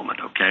for the moment,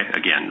 okay?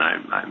 Again,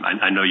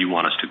 I know you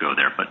want us to go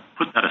there, but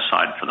put that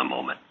aside for the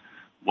moment.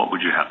 What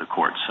would you have the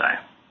court say?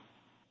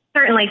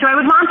 Certainly. So I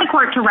would want the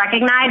court to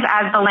recognize,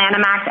 as the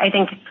Lanham Act, I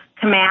think,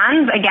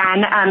 commands,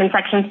 again, in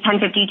sections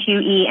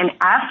 1052E and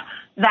F,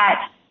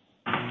 that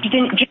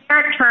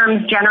generic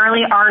terms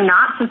generally are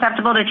not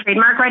susceptible to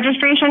trademark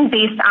registration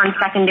based on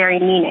secondary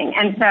meaning.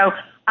 And so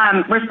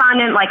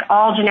respondent, like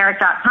all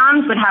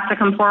generic.coms, would have to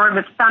come forward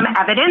with some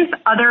evidence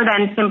other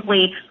than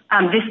simply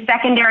this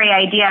secondary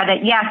idea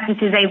that, yes, this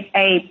is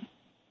a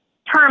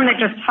term that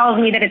just tells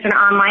me that it's an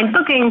online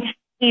booking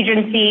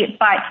agency,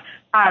 but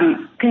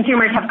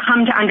consumers have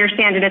come to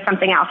understand it as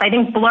something else. I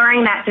think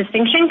blurring that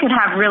distinction could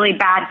have really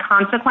bad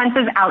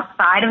consequences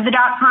outside of the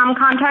 .com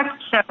context.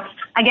 So,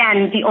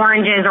 again, the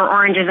Oranges or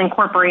Oranges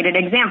Incorporated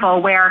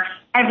example where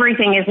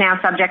everything is now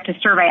subject to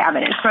survey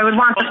evidence. So I would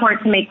want the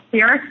court to make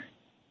clear.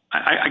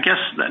 I guess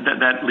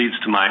that leads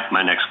to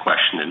my next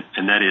question,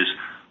 and that is,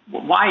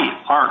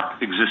 why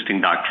aren't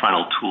existing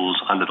doctrinal tools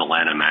under the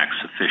Lanham Act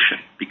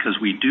sufficient? Because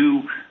we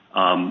do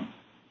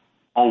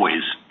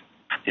always,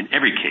 in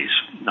every case,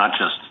 not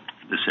just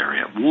this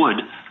area,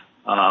 would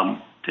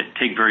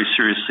take very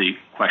seriously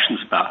questions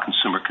about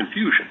consumer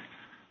confusion.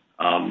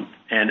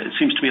 And it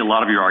seems to me a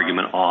lot of your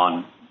argument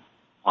on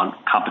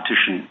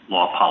competition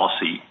law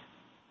policy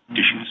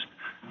issues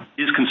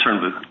is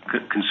concerned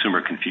with consumer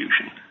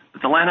confusion.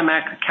 But the Lanham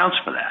Act accounts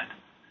for that.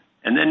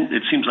 And then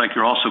it seems like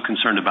you're also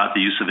concerned about the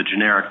use of a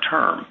generic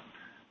term.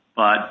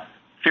 But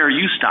fair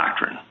use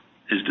doctrine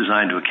is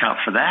designed to account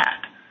for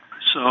that.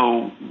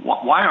 So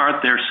why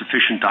aren't there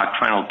sufficient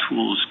doctrinal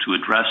tools to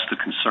address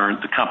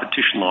the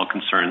competition law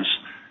concerns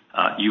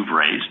you've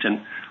raised?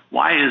 And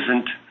why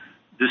isn't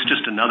this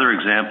just another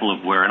example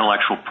of where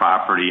intellectual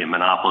property and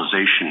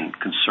monopolization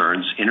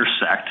concerns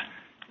intersect,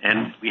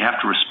 and we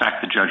have to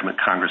respect the judgment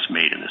Congress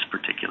made in this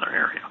particular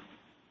area?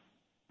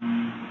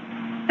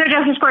 So,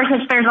 Justice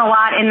Gorsuch, there's a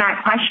lot in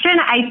that question.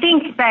 I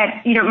think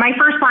that, my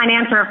first line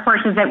answer, of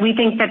course, is that we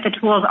think that the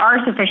tools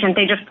are sufficient.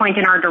 They just point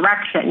in our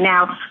direction.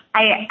 Now,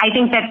 I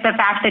think that the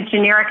fact that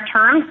generic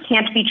terms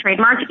can't be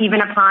trademarked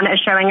even upon a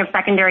showing of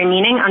secondary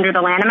meaning under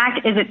the Lanham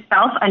Act is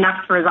itself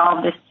enough to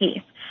resolve this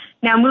case.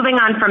 Now, moving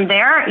on from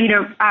there,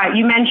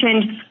 you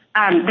mentioned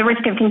the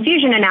risk of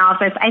confusion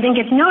analysis. I think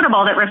it's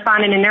notable that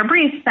respondent in their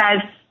brief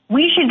says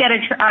we should get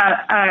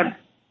a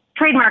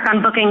trademark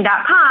on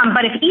booking.com,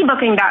 but if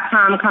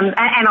ebooking.com comes,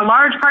 and a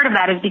large part of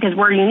that is because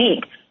we're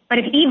unique, but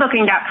if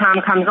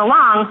ebooking.com comes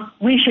along,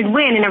 we should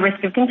win in a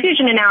risk of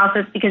confusion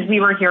analysis because we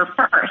were here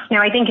first.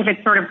 Now, I think if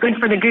it's sort of good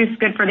for the goose,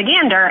 good for the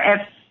gander,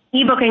 if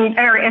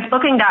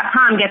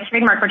booking.com gets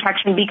trademark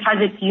protection because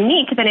it's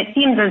unique, then it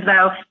seems as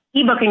though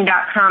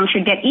ebooking.com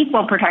should get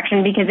equal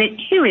protection because it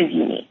too is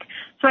unique.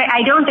 So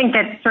I don't think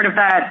that sort of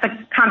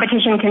the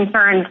competition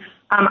concerns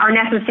are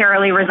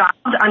necessarily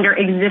resolved under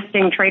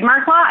existing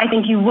trademark law. I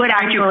think you would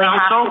actually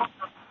have...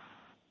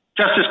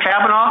 Justice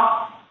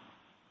Kavanaugh?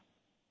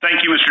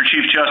 Thank you, Mr.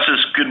 Chief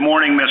Justice. Good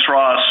morning, Ms.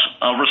 Ross.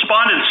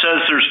 Respondent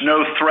says there's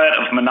no threat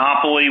of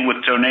monopoly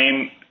with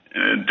domain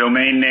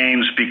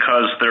names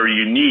because they're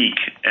unique,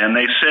 and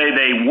they say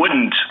they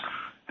wouldn't,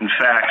 in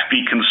fact,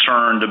 be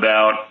concerned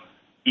about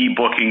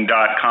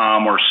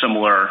ebooking.com or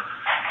similar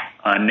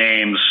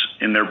names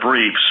in their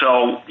brief.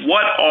 So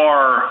what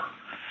are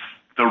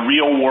the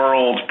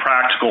real-world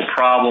practical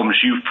problems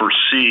you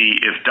foresee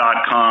if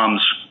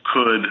 .coms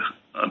could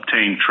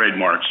obtain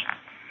trademarks?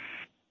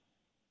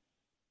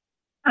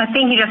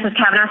 Thank you, Justice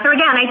Kavanaugh. So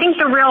again, I think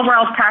the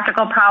real-world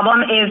practical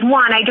problem is,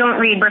 one, I don't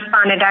read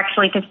respondent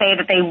actually to say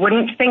that they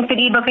wouldn't think that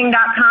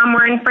ebooking.com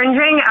were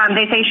infringing.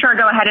 They say, sure,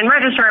 go ahead and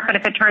register it, but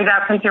if it turns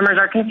out consumers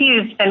are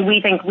confused, then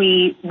we think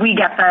we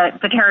get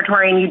the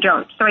territory and you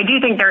don't. So I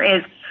do think there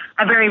is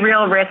a very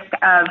real risk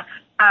of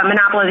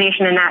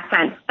monopolization in that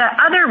sense. The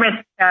other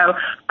risk, though,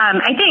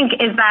 I think,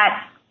 is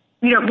that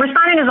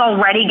respondent is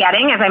already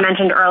getting, as I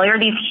mentioned earlier,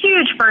 these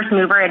huge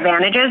first-mover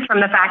advantages from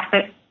the fact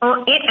that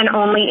it and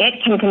only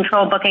it can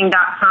control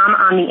booking.com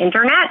on the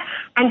Internet.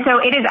 And so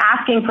it is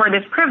asking for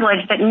this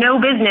privilege that no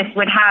business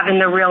would have in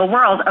the real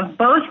world of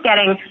both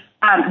getting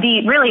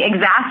the really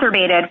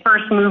exacerbated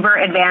first-mover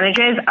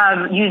advantages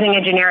of using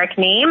a generic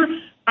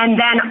name and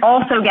then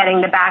also getting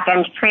the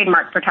back-end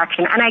trademark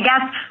protection. And I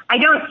guess I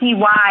don't see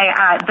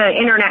why the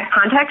Internet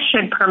context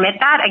should permit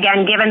that,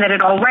 again, given that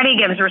it already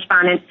gives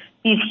respondents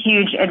these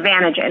huge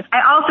advantages.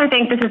 I also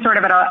think this is sort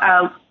of at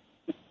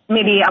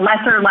maybe a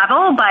lesser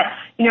level, but,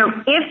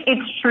 if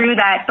it's true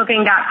that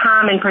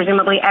booking.com and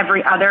presumably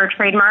every other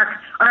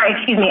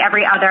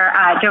every other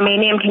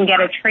domain name can get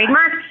a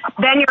trademark,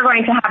 then you're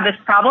going to have this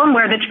problem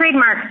where the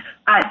trademark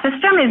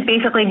system is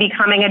basically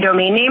becoming a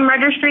domain name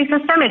registry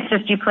system. It's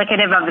just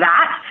duplicative of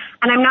that.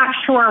 And I'm not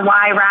sure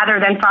why, rather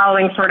than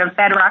following sort of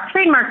bedrock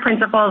trademark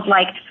principles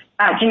like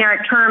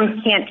generic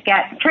terms can't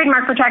get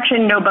trademark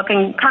protection, no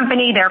booking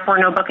company, therefore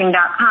no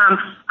booking.com,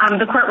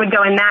 the court would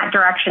go in that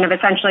direction of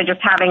essentially just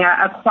having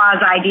a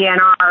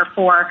quasi-DNR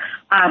for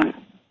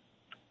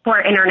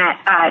Internet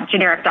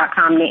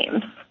generic.com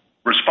names.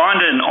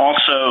 Respondent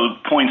also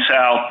points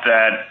out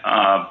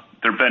that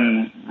there have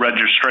been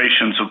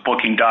registrations of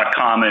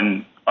booking.com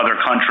in other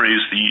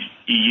countries, the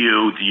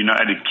EU, the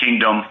United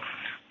Kingdom.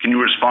 Can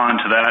you respond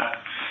to that?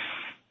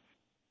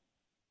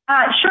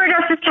 Sure,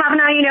 Justice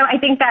Kavanaugh. I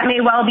think that may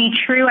well be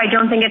true. I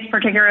don't think it's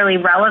particularly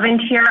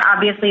relevant here.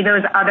 Obviously,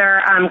 those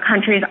other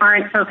countries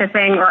aren't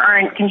focusing or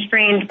aren't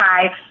constrained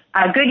by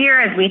Goodyear,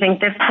 as we think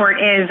this court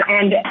is,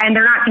 and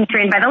they're not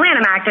constrained by the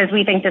Lanham Act, as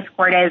we think this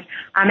court is.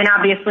 And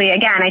obviously,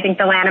 again, I think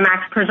the Lanham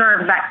Act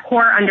preserves that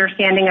core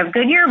understanding of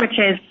Goodyear, which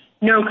is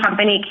no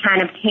company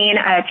can obtain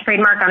a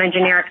trademark on a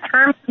generic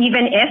term,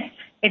 even if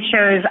it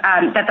shows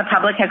that the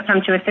public has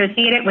come to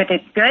associate it with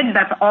its goods.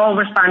 That's all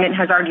respondent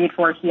has argued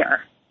for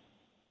here.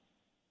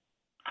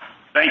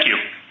 Thank you.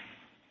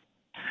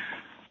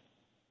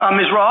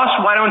 Ms.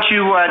 Ross, why don't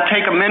you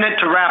take a minute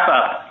to wrap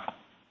up?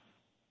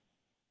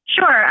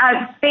 Sure.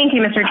 Thank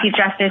you, Mr. Chief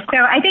Justice. So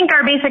I think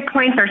our basic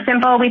points are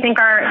simple. We think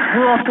our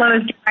rule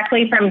flows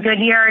directly from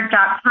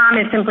Goodyear.com.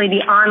 It's simply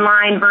the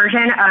online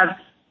version of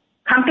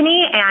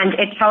company, and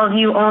it tells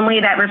you only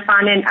that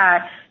respondent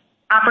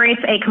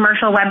operates a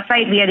commercial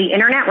website via the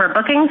internet where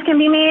bookings can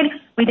be made.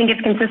 We think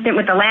it's consistent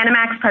with the Lanham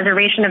Act's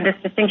preservation of this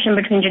distinction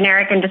between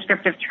generic and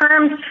descriptive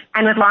terms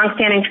and with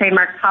longstanding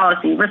trademark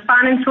policy.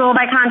 Respondent's rule,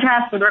 by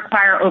contrast, would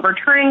require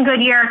overturning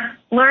Goodyear,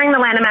 blurring the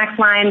Lanham Act's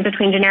line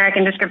between generic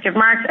and descriptive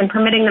marks, and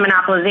permitting the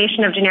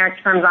monopolization of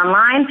generic terms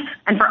online.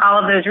 And for all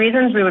of those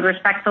reasons, we would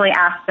respectfully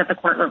ask that the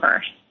court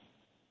reverse.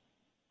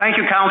 Thank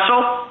you,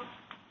 counsel.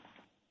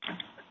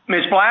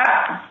 Ms.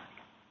 Blatt?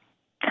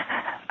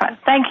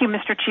 Thank you,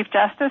 Mr. Chief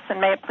Justice,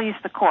 and may it please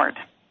the court.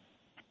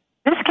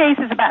 This case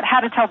is about how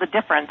to tell the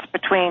difference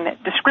between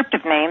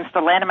descriptive names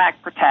the Lanham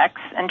Act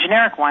protects and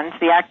generic ones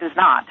the Act does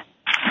not.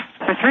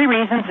 For three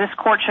reasons, this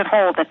court should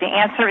hold that the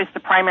answer is the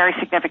primary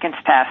significance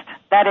test.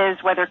 That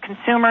is, whether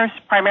consumers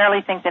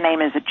primarily think the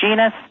name is a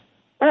genus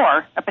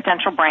or a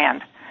potential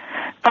brand.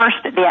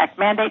 First, the Act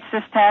mandates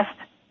this test.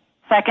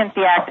 Second,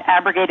 the Act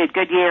abrogated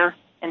Goodyear.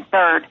 And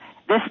third,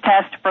 this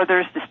test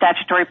furthers the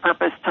statutory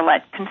purpose to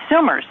let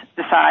consumers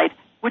decide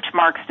which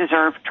marks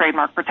deserve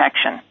trademark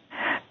protection.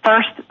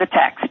 First, the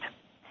text.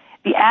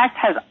 The Act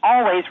has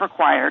always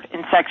required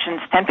in sections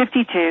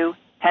 1052,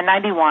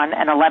 1091,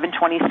 and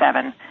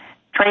 1127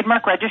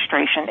 trademark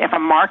registration if a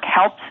mark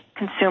helps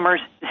consumers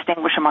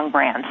distinguish among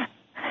brands.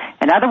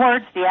 In other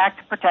words, the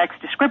Act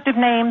protects descriptive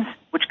names,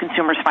 which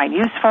consumers find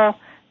useful,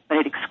 but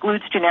it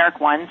excludes generic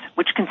ones,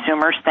 which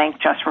consumers think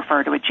just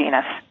refer to a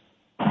genus.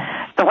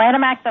 The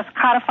Lanham Act thus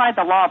codified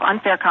the law of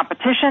unfair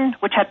competition,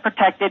 which had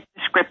protected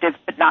descriptive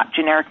but not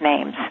generic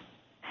names.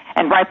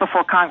 And right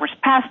before Congress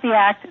passed the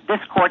Act, this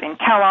court in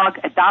Kellogg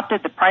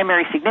adopted the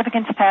primary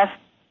significance test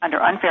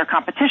under unfair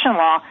competition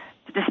law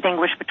to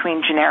distinguish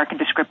between generic and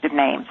descriptive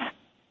names.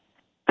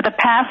 For the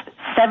past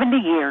 70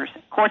 years,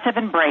 courts have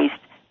embraced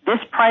this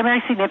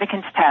primary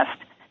significance test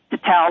to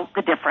tell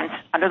the difference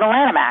under the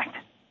Lanham Act.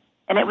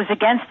 And it was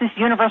against this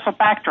universal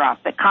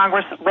backdrop that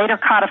Congress later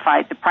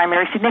codified the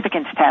primary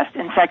significance test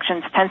in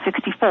sections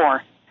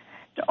 1064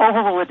 to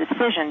overrule a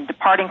decision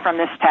departing from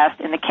this test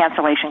in the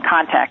cancellation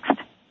context.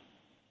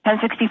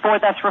 1064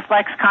 thus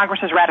reflects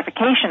Congress's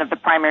ratification of the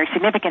primary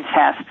significance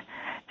test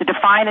to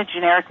define a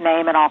generic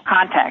name in all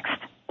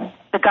contexts.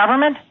 The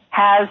government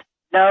has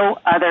no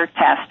other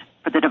test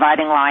for the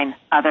dividing line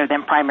other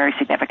than primary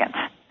significance.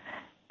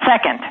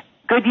 Second,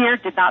 Goodyear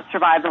did not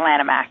survive the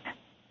Lanham Act.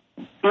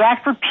 The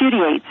Act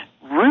repudiates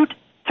root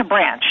to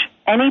branch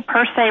any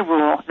per se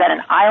rule that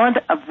an island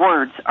of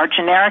words are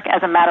generic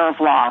as a matter of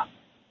law,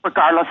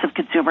 regardless of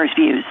consumers'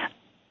 views.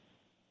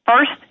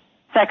 First,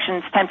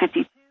 sections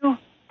 1052,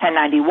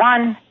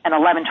 1091, and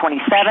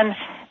 1127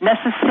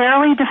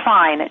 necessarily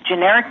define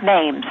generic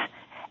names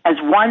as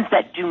ones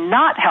that do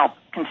not help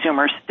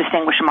consumers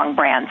distinguish among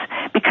brands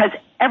because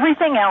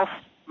everything else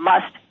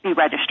must be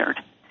registered.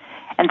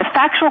 And the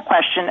factual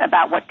question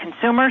about what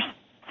consumers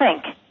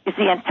think is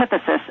the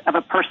antithesis of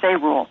a per se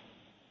rule.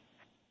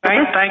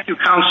 Thank you,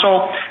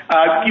 counsel.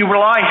 You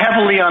rely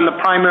heavily on the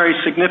primary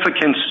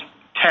significance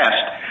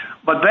test,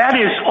 but that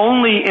is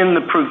only in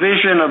the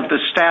provision of the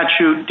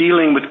statute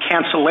dealing with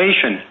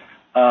cancellation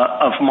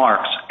of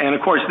marks. And,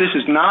 of course, this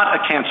is not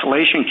a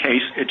cancellation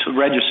case. It's a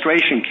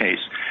registration case.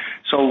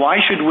 So why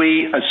should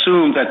we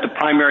assume that the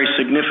primary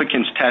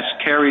significance test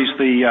carries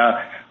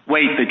the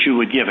weight that you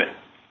would give it?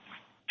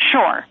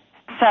 Sure.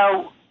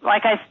 So,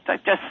 like I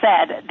just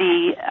said,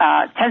 the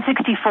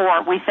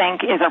 1064, we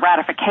think, is a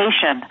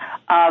ratification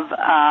of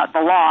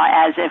the law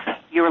as if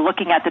you were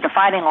looking at the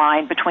defining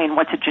line between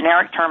what's a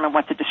generic term and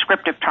what's a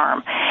descriptive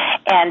term.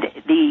 And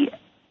the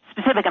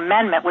specific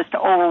amendment was to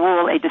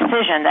overrule a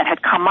decision that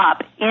had come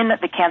up in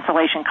the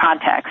cancellation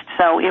context.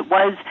 So it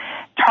was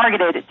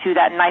targeted to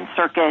that Ninth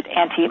Circuit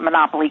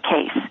anti-monopoly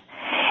case.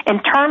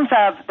 In terms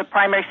of the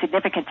primary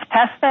significance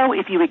test, though,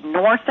 if you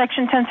ignore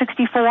Section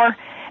 1064,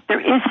 there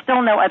is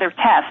still no other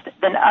test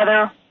than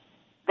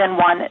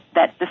one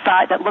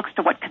that looks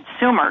to what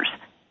consumers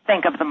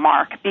think of the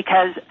mark,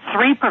 because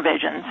three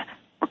provisions,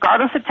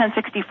 regardless of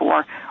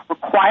 1064,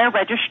 require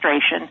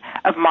registration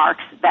of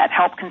marks that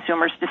help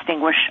consumers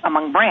distinguish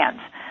among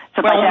brands.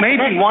 So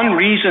maybe one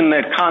reason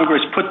that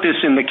Congress put this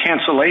in the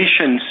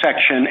cancellation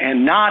section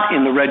and not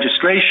in the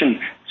registration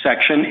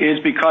section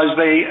is because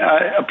they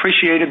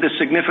appreciated the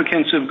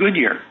significance of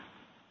Goodyear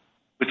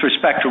with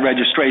respect to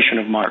registration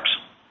of marks.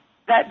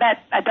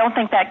 That I don't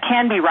think that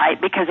can be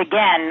right because,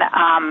 again,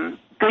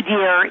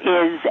 Goodyear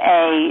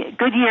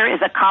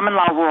is a common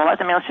law rule.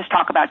 Let's just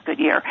talk about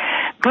Goodyear.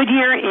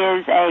 Goodyear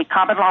is a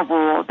common law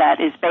rule that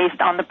is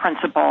based on the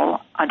principle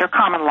under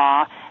common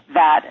law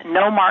that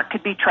no mark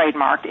could be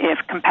trademarked if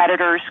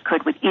competitors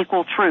could, with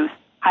equal truth,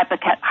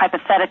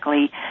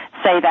 hypothetically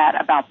say that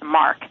about the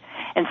mark.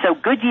 And so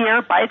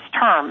Goodyear, by its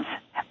terms,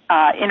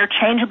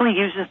 interchangeably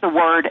uses the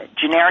word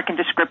generic and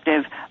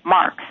descriptive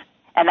marks.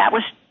 And that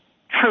was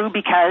true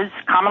because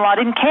common law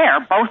didn't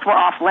care. Both were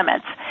off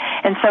limits.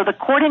 And so the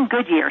court in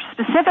Goodyear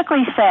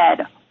specifically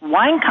said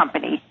wine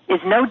company is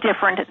no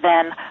different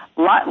than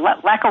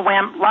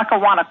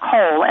Lackawanna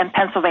coal, and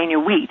Pennsylvania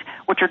wheat,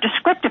 which are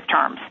descriptive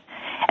terms.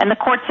 And the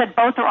court said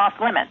both are off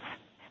limits.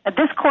 Now,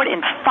 this court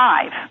in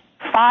five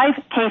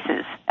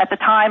cases at the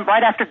time,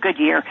 right after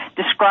Goodyear,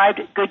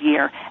 described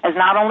Goodyear as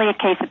not only a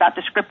case about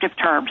descriptive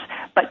terms,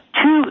 but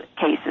two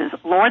cases,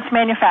 Lawrence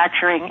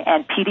Manufacturing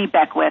and P.D.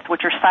 Beckwith,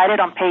 which are cited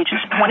on pages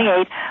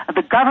 28 of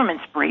the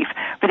government's brief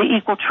for the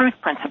equal truth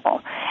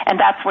principle. And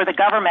that's where the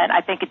government,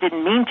 I think it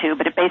didn't mean to,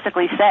 but it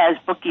basically says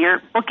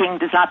booking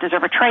does not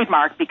deserve a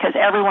trademark because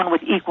everyone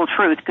with equal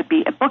truth could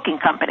be a booking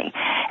company.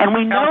 And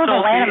we know the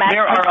Lanham Act...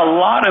 There are a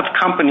lot of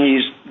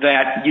companies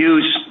that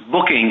use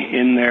booking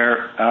in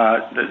their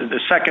the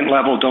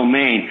second-level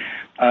domain.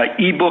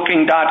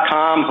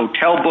 eBooking.com,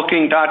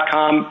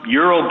 hotelbooking.com,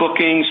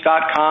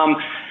 eurobookings.com,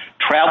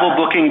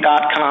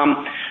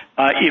 travelbooking.com.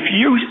 If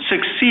you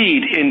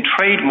succeed in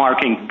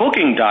trademarking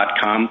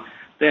booking.com,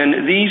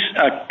 then these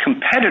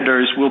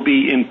competitors will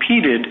be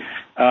impeded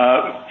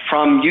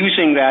from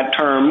using that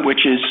term,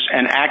 which is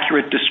an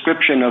accurate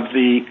description of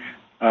the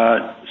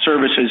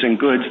services and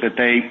goods that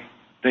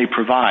they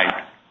provide.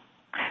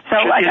 So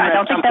I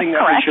don't think that's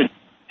correct. We should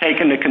take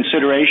into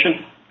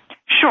consideration?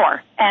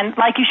 Sure, and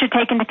like you should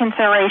take into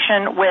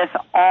consideration with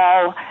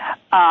all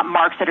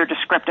marks that are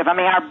descriptive. I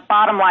mean, our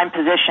bottom line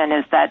position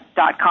is that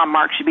 .com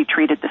marks should be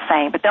treated the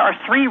same, but there are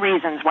three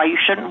reasons why you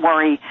shouldn't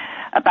worry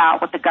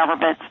about what the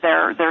government's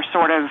their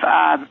sort of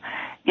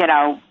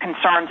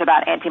concerns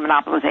about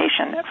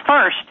anti-monopolization.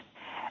 First,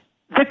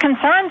 the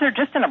concerns are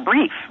just in a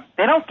brief.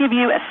 They don't give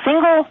you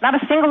not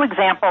a single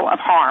example of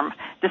harm,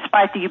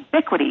 despite the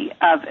ubiquity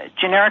of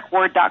generic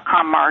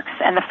word.com marks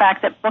and the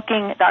fact that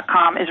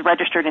booking.com is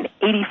registered in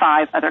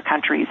 85 other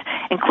countries,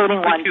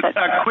 including ones that...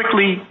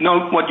 quickly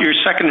note what your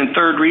second and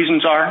third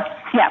reasons are?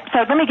 Yeah,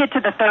 so let me get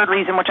to the third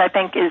reason, which I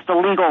think is the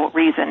legal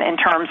reason in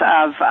terms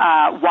of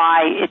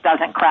why it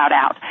doesn't crowd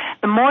out.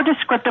 The more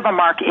descriptive a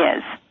mark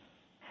is,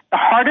 the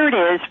harder it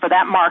is for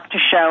that mark to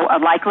show a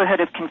likelihood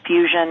of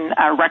confusion,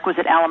 a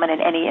requisite element in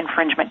any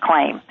infringement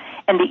claim.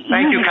 And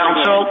Thank you,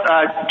 counsel.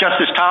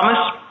 Justice Thomas?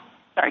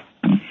 Sorry.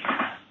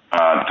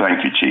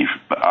 Thank you, Chief.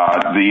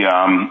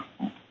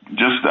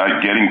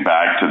 Getting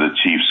back to the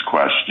Chief's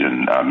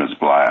question, Ms.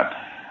 Blatt,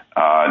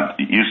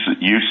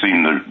 you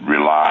seem to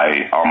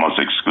rely almost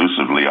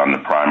exclusively on the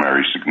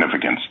primary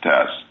significance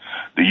test.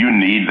 Do you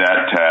need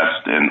that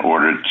test in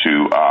order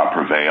to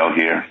prevail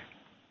here?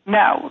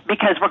 No,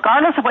 because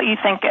regardless of what you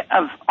think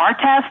of our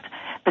test,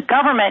 the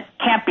government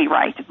can't be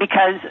right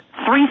because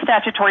three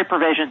statutory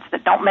provisions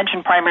that don't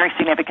mention primary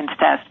significance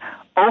test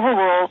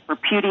overrule,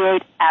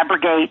 repudiate,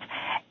 abrogate,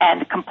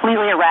 and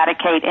completely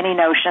eradicate any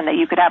notion that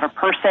you could have a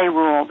per se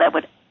rule that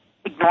would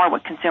ignore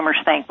what consumers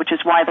think, which is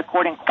why the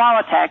court in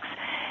Qualitex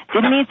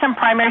didn't need some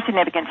primary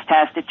significance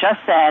test. It just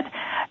said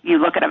you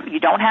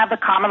don't have the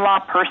common law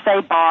per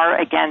se bar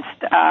against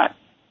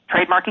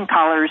trademarking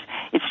colors.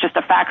 It's just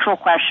a factual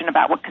question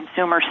about what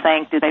consumers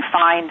think. Do they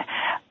find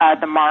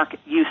the mark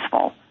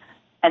useful?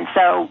 And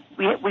so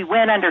we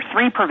win under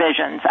three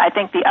provisions. I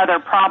think the other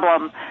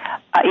problem,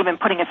 even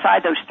putting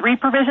aside those three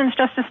provisions,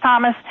 Justice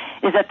Thomas,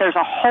 is that there's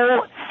a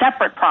whole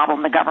separate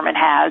problem the government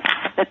has,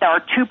 that there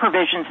are two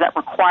provisions that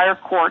require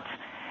courts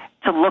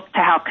to look to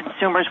how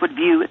consumers would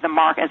view the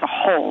mark as a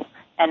whole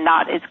and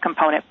not its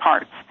component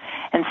parts.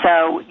 And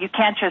so you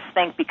can't just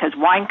think because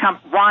wine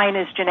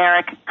is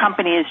generic,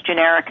 company is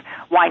generic,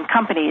 wine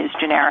company is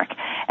generic.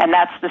 And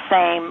that's the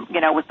same,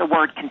 with the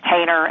word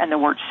container and the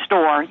word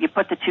store. You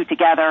put the two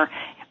together,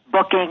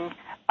 booking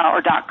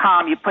or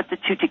 .com, you put the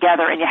two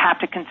together and you have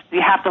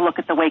to look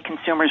at the way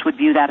consumers would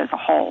view that as a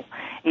whole.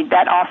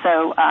 That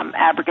also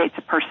abrogates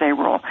a per se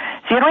rule.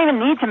 So you don't even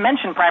need to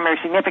mention primary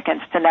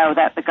significance to know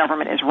that the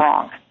government is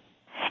wrong.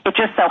 It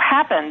just so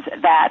happens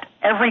that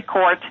every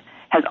court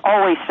has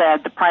always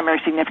said the primary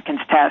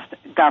significance test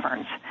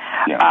governs.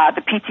 Yeah.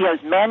 The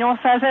PTO's manual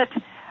says it.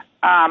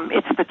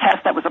 It's the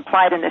test that was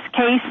applied in this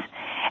case.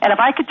 And if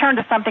I could turn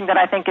to something that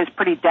I think is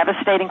pretty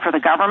devastating for the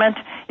government,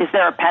 is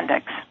their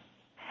appendix.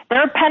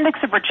 Their appendix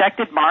of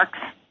rejected marks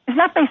is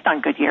not based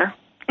on Goodyear.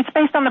 It's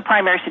based on the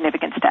primary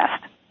significance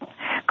test.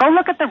 Go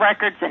look at the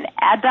records in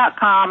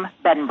ad.com,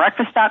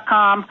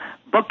 bedandbreakfast.com,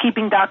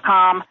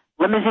 bookkeeping.com,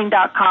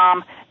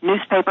 limousine.com,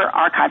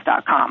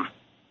 newspaperarchive.com.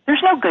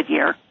 There's no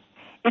Goodyear.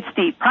 It's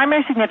the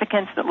primary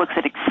significance that looks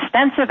at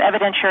extensive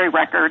evidentiary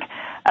record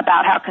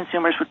about how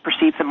consumers would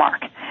perceive the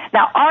mark.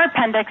 Now, our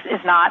appendix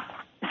it's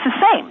the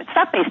same. It's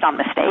not based on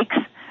mistakes.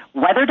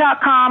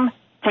 Weather.com,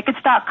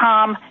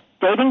 tickets.com,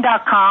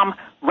 dating.com,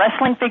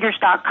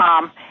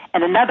 wrestlingfigures.com,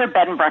 and another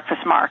bed and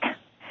breakfast mark.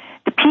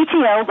 The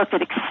PTO looked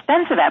at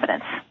extensive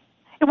evidence.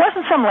 It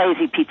wasn't some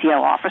lazy PTO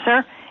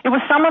officer. It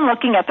was someone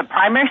looking at the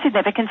primary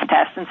significance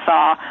test and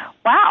saw,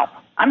 wow,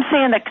 I'm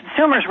seeing that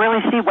consumers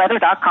really see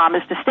weather.com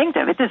as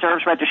distinctive. It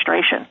deserves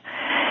registration.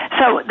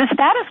 So the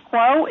status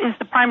quo is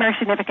the primary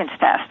significance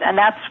test, and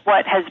that's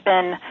what has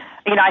been,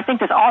 I think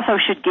this also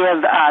should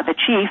give the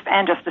Chief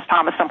and Justice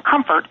Thomas some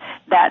comfort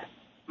that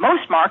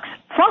most marks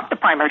flunk the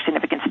primary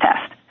significance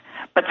test,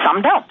 but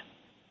some don't.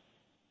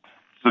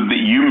 So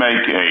that you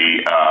make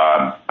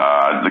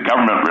the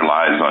government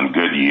relies on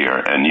Goodyear,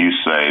 and you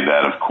say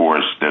that, of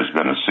course, there's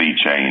been a sea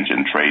change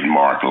in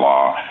trademark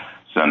law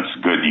since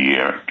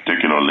Goodyear,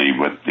 particularly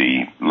with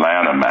the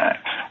Lanham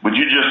Act. Would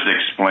you just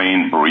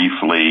explain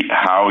briefly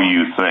how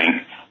you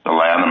think the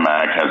Lanham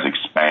Act has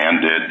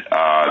expanded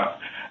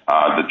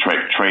the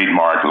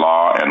trademark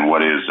law and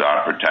what is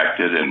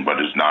protected and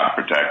what is not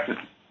protected?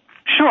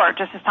 Sure,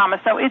 Justice Thomas.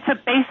 So it's a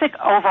basic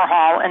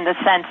overhaul in the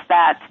sense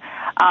that,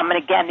 and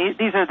again,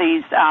 these are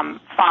these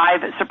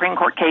 5 Supreme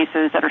Court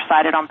cases that are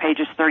cited on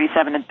pages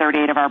 37 and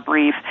 38 of our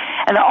brief,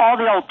 and all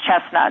the old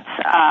chestnuts,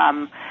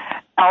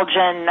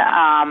 Elgin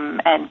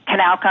and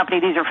Canal Company,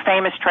 these are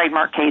famous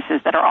trademark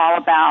cases that are all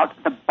about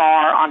the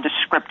bar on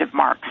descriptive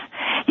marks.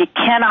 You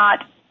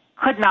cannot,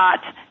 could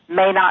not,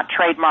 may not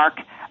trademark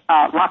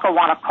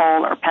Lackawanna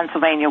coal or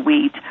Pennsylvania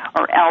wheat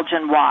or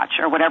Elgin watch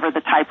or whatever the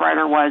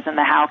typewriter was in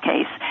the Howe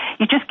case.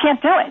 You just can't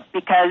do it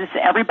because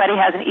everybody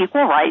has an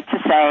equal right to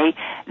say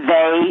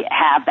they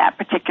have that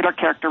particular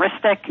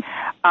characteristic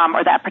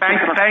or that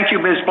particular... Thank you,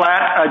 Ms.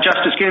 Blatt.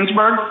 Justice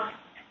Ginsburg?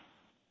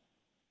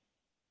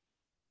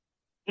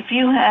 If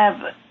you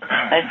have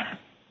a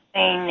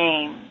same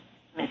name,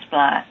 Ms.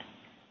 Blatt,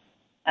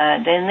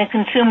 then the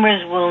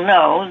consumers will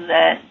know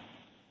that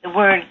the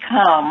word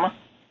com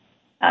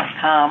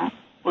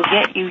will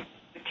get you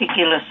a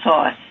particular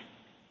source.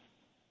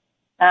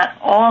 Not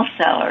all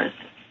sellers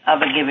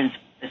of a given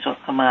service or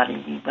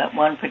commodity, but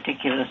one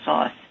particular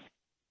source.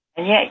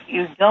 And yet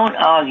you don't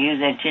argue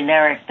that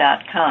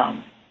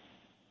generic.com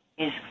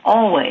is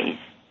always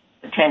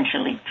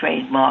potentially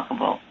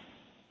trademarkable.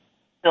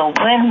 So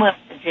when will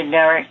the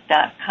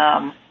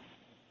generic.com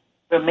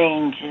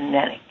remain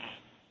generic?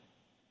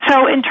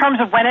 So in terms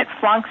of when it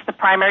flunks the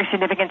primary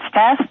significance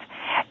test,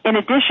 in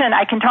addition,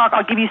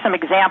 I'll give you some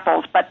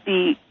examples, but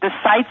the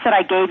sites that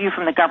I gave you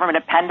from the government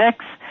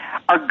appendix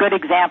are good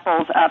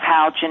examples of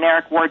how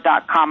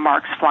genericword.com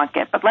marks flunk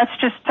it. But let's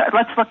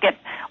look at,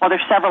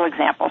 there's several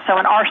examples. So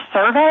in our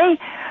survey,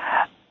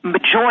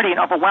 an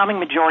overwhelming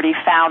majority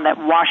found that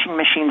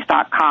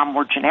washingmachines.com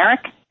were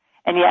generic,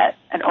 and yet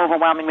an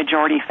overwhelming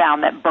majority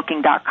found that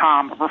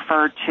booking.com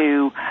referred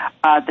to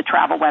the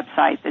travel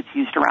website that's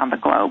used around the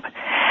globe.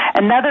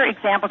 Another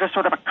example, just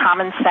sort of a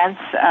common sense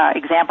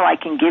example I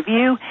can give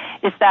you,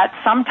 is that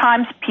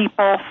sometimes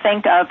people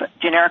think of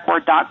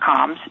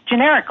genericword.coms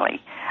generically.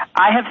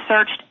 I have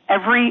searched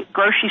every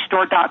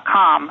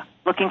grocerystore.com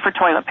looking for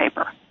toilet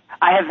paper.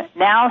 I have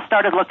now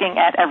started looking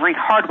at every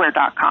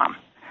hardware.com.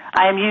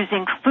 I am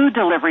using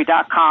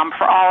fooddelivery.com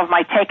for all of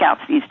my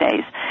takeouts these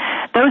days.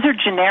 Those are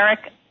generic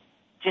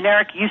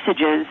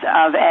usages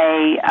of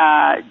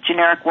a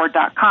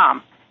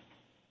genericword.com.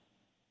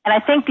 And I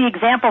think the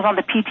examples on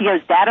the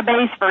PTO's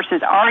database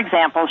versus our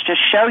examples just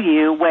show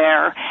you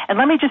where, and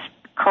let me just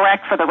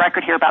correct for the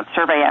record here about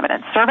survey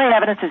evidence. Survey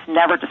evidence is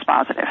never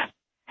dispositive.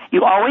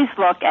 You always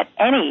look at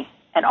any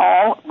and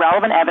all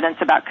relevant evidence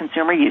about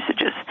consumer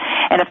usages.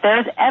 And if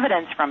there's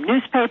evidence from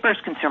newspapers,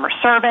 consumer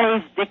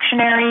surveys,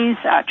 dictionaries,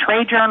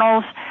 trade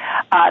journals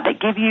that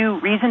give you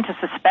reason to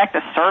suspect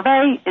a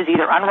survey is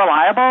either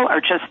unreliable or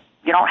just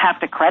you don't have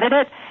to credit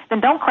it,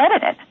 then don't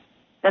credit it.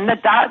 Then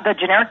the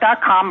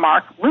generic.com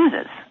mark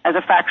loses as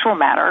a factual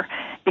matter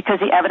because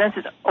the evidence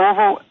is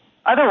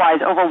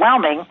otherwise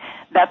overwhelming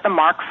that the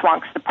mark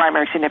flunks the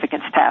primary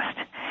significance test.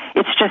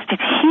 It's just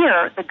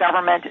here the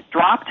government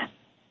dropped.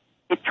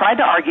 It tried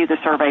to argue the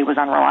survey was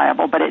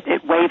unreliable, but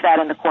it waived that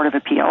in the Court of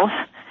Appeals.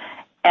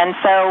 And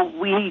so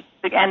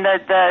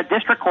the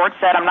district court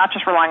said, I'm not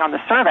just relying on the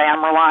survey,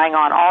 I'm relying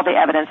on all the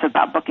evidence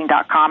about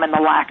booking.com and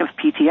the lack of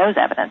PTO's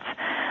evidence.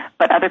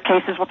 But other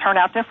cases will turn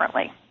out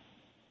differently.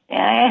 May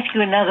I ask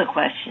you another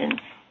question?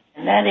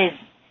 And that is,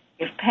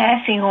 if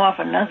passing off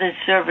another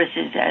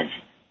services as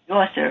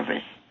your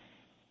service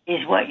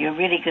is what you're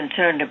really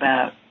concerned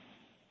about,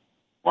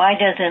 why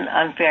doesn't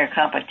unfair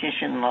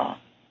competition law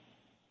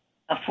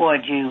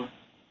afford you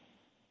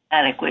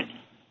adequate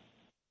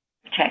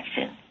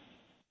protection?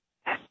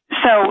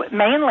 So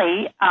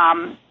mainly,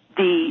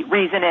 the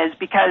reason is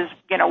because,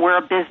 we're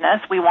a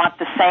business. We want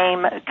the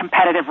same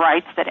competitive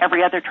rights that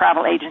every other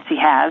travel agency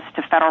has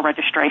to federal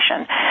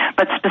registration.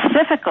 But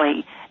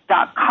specifically,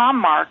 .com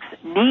marks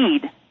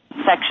need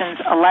sections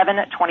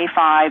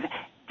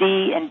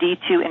 1125D and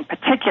D2 in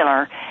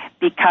particular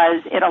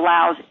because it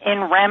allows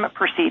in rem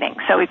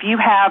proceedings. So if you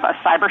have a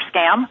cyber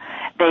scam,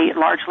 they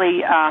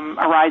largely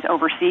arise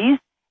overseas,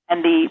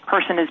 and the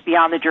person is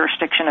beyond the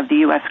jurisdiction of the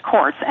U.S.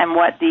 courts. And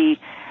what the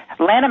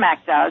Lanham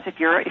Act does, if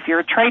you're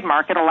a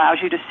trademark, it allows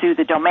you to sue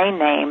the domain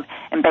name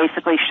and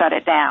basically shut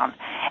it down.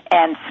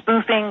 And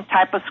spoofing,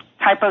 typo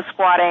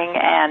squatting,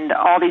 and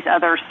all these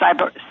other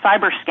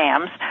cyber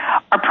scams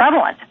are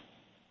prevalent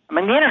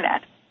among the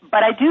Internet.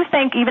 But I do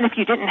think even if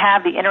you didn't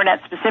have the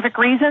Internet-specific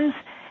reasons,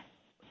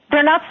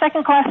 they're not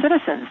second-class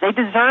citizens. They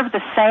deserve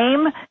the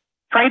same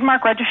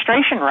trademark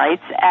registration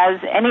rights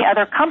as any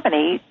other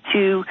company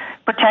to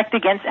protect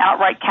against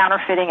outright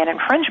counterfeiting and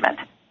infringement.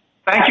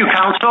 Thank you,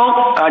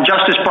 counsel.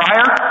 Justice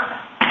Breyer?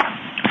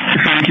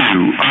 Thank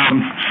you.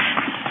 I'm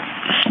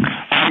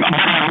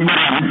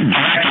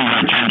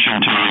directing the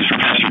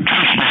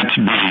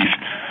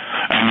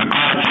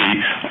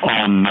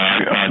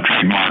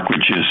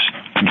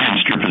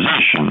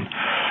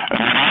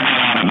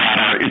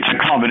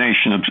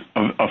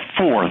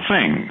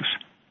things.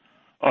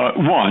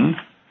 One,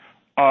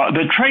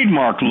 the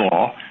trademark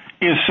law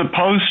is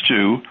supposed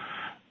to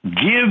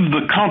give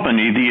the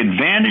company the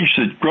advantage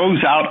that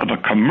grows out of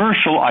a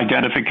commercial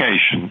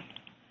identification.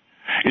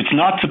 It's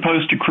not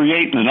supposed to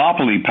create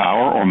monopoly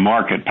power or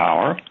market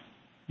power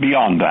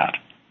beyond that.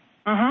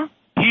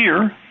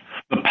 Here,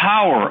 the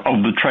power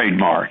of the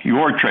trademark,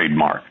 your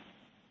trademark,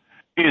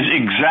 is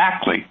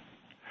exactly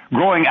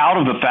growing out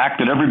of the fact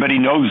that everybody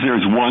knows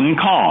there's one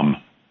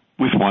com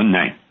with one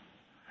name.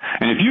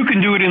 And if you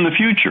can do it in the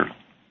future,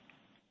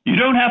 you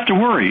don't have to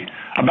worry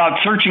about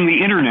searching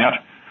the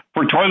internet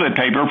for toilet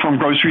paper from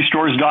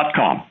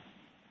grocerystores.com.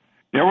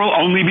 There will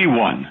only be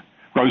one.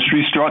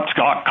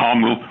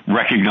 Grocerystores.com will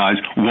recognize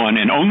one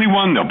and only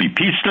one. There'll be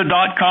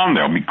pizza.com,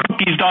 there'll be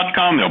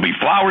cookies.com, there'll be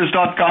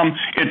flowers.com,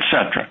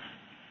 etc.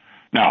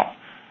 Now,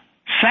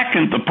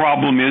 second, the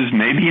problem is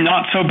maybe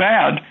not so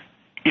bad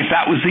if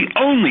that was the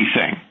only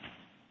thing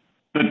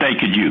that they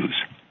could use.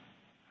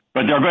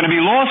 But there are going to be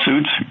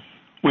lawsuits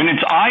when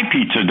it's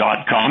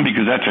ipizza.com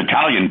because that's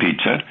Italian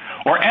pizza,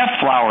 or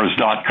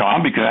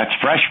fflowers.com because that's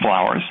fresh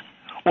flowers,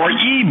 or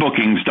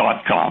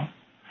ebookings.com.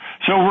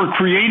 So we're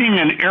creating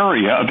an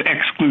area of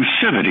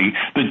exclusivity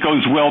that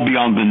goes well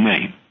beyond the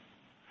name.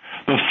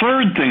 The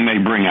third thing they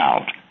bring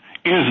out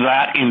is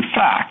that, in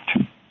fact,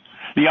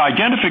 the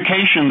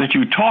identification that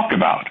you talk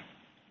about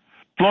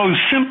flows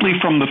simply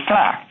from the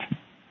fact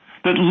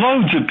that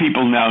loads of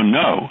people now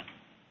know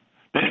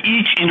that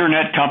each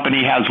internet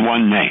company has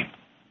one name.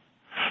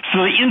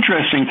 So the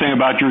interesting thing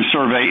about your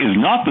survey is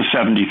not the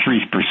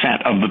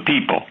 73% of the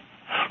people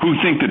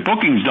who think that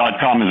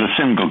bookings.com is a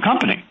single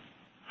company,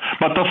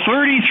 but the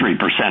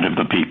 33% of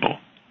the people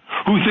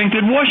who think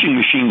that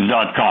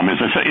washingmachines.com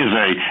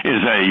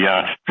is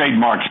a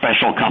trademark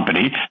special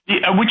company,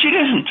 which it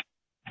isn't.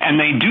 And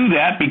they do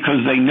that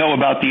because they know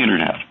about the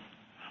internet.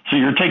 So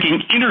you're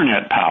taking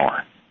internet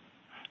power,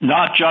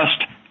 not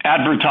just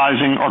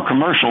advertising or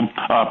commercial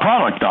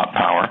product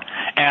power,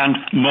 and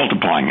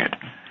multiplying it.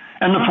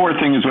 And the fourth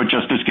thing is what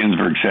Justice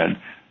Ginsburg said.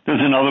 There's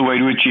another way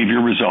to achieve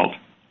your result,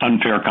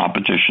 unfair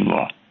competition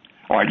law.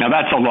 All right, now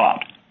that's a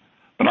lot,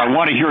 but I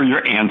want to hear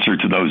your answer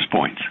to those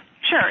points.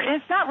 Sure,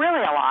 it's not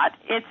really a lot.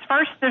 It's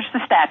first, there's the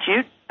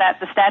statute,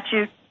 that the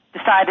statute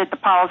decided the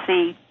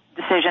policy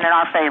decision in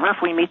our favor. If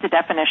we meet the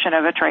definition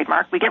of a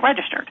trademark, we get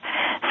registered.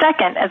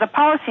 Second, as a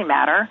policy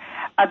matter,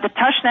 the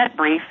Tushnet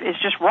brief is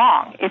just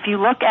wrong. If you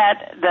look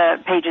at the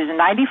pages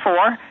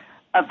 94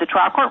 of the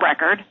trial court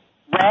record,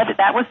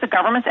 that was the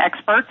government's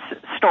expert's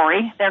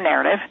story, their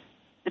narrative.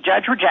 The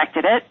judge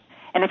rejected it.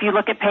 And if you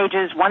look at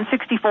pages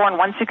 164 and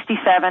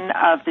 167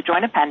 of the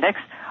joint appendix,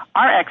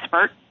 our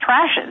expert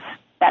trashes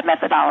that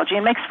methodology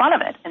and makes fun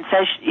of it and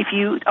says,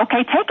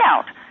 take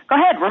out. Go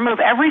ahead, remove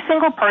every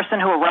single person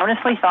who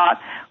erroneously thought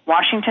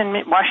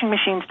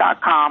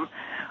washingmachines.com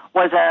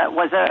was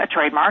a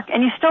trademark,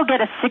 and you still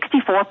get a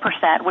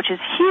 64%, which is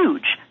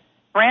huge,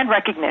 brand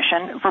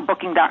recognition for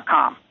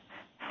booking.com.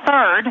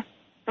 Third,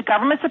 the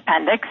government's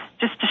appendix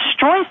just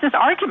destroys this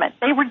argument.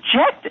 They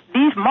reject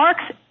these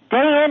marks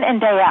day in and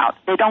day out.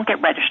 They don't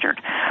get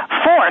registered.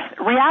 Fourth,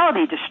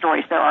 reality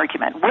destroys their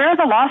argument. Where are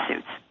the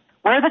lawsuits?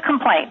 Where are the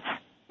complaints?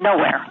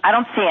 Nowhere. I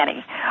don't see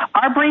any.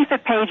 Our brief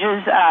at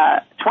pages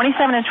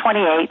 27 and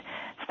 28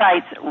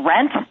 cites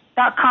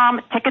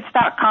rent.com,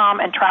 tickets.com,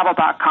 and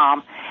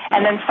travel.com,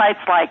 and then sites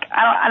like,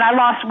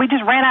 we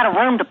just ran out of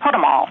room to put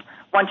them all.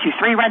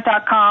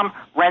 123rent.com,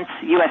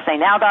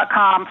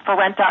 rentsusa.now.com, for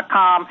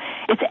rent.com.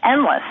 It's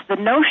endless. The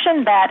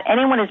notion that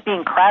anyone is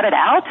being crowded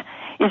out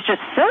is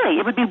just silly.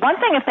 It would be one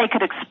thing if they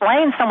could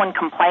explain someone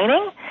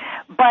complaining,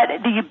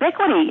 but the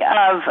ubiquity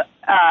of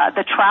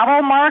the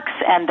travel marks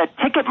and the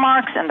ticket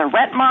marks and the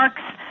rent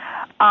marks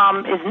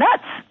is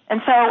nuts.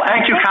 And so,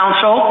 thank you,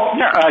 counsel.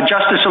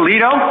 Justice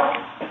Alito?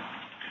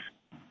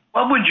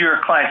 What would your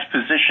client's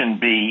position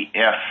be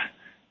if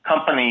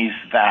companies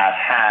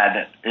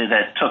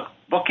that took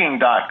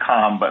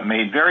Booking.com but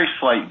made very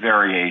slight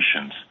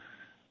variations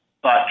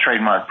sought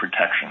trademark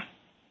protection?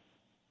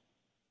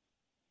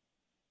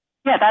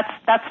 Yeah,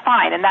 that's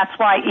fine, and that's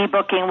why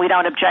we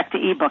don't object to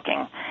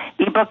e-booking.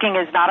 E-booking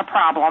is not a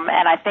problem,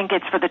 and I think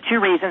it's for the two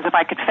reasons, if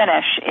I could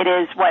finish.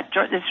 It's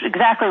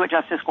exactly what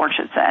Justice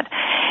Gorsuch said.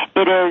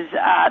 It is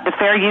the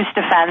fair use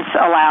defense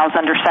allows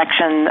under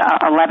Section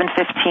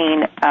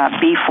 1115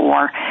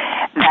 B4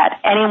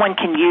 that anyone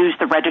can use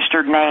the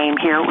registered name,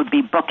 here it would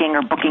be Booking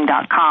or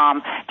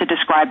Booking.com, to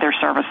describe their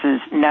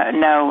services,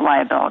 no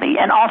liability.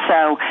 And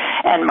also,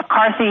 and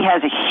McCarthy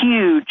has a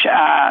huge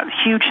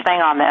thing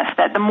on this,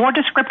 that the more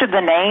descriptive the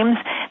names,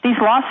 these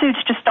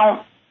lawsuits just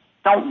don't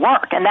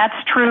work. And that's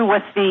true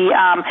with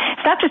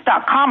it's not just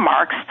 .com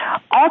marks.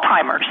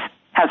 Alzheimer's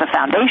has a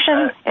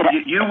foundation.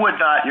 Your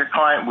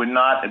client would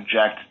not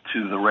object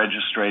to the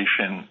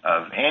registration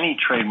of any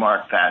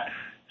trademark that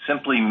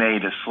simply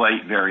made a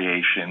slight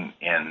variation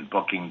in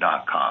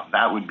Booking.com.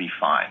 That would be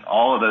fine.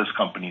 All of those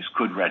companies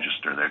could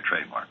register their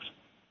trademarks.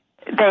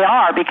 They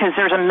are, because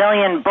there's a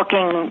million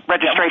booking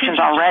registrations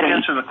already.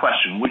 Answer the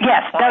question. Would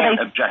your client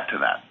object to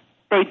that?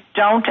 They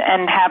don't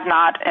and have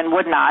not and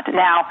would not.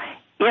 Now,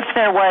 if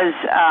there was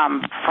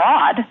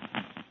fraud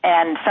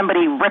and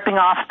somebody ripping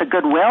off the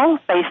goodwill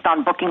based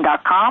on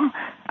Booking.com,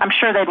 I'm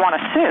sure they'd want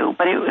to sue,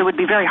 but it would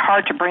be very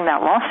hard to bring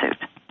that lawsuit.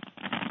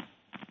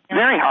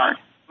 Very hard.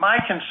 My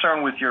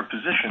concern with your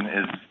position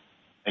is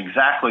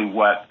exactly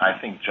what I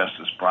think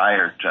Justice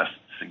Breyer just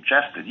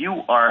suggested.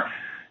 You are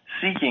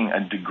seeking a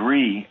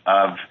degree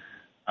of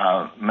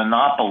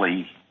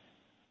monopoly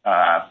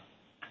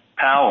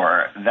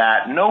power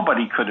that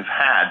nobody could have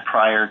had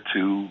prior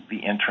to the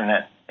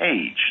Internet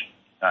age.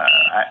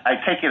 I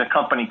take it a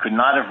company could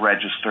not have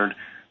registered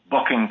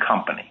Booking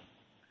Company.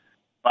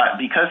 But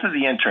because of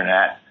the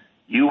Internet,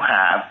 you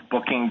have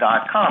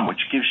Booking.com,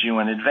 which gives you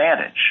an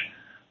advantage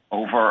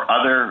over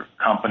other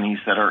companies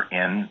that are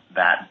in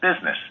that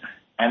business.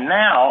 And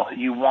now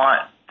you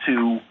want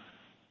to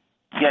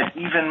get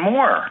even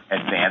more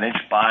advantage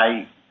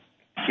by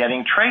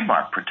getting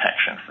trademark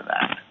protection for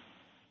that.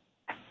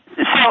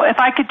 So if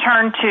I could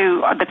turn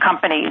to the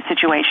company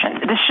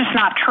situation, this is just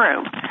not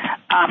true.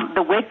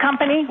 The Wig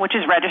Company, which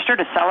is registered,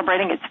 is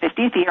celebrating its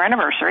 50th year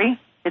anniversary.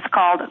 It's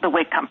called the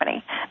Wig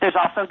Company. There's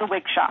also the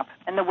Wig Shop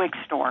and the Wig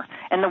Store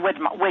and the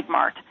Wig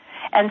Mart.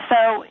 And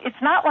so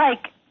it's not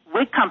like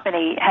Wig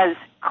Company has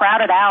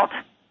crowded out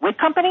wig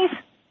companies.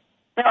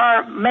 There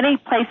are many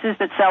places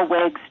that sell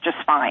wigs just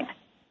fine.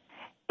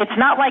 It's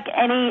not like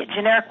any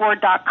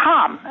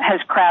genericword.com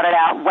has crowded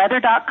out.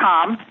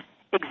 Weather.com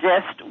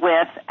exists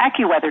with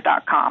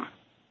AccuWeather.com.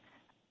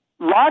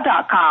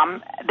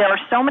 Law.com, there are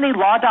so many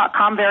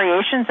law.com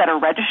variations that are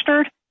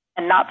registered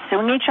and not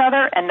suing each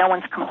other and no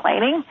one's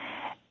complaining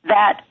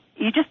that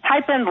you just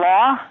type in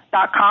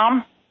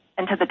law.com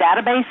into the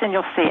database and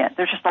you'll see it.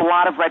 There's just a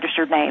lot of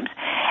registered names.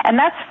 And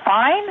that's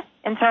fine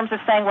in terms of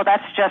saying, well,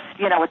 that's just,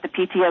 what the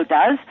PTO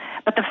does.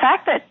 But the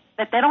fact that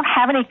they don't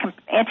have any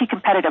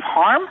anti-competitive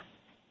harm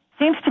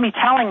seems to me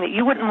telling that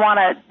you wouldn't want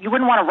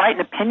to write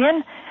an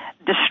opinion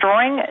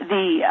destroying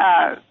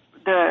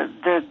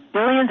the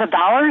billions of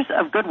dollars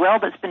of goodwill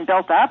that's been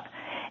built up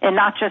in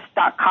not just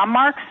 .com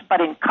marks, but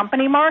in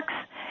company marks.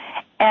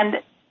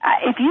 And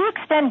if you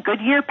extend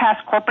Goodyear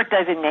past corporate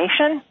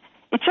designation,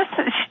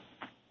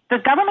 the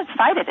government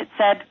cited it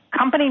said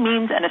company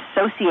means an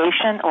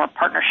association or a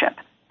partnership.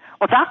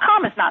 Well,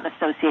 .com is not an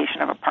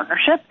association of a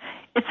partnership.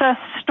 It's a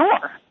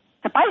store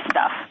to buy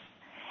stuff.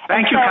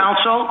 Thank you,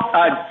 counsel.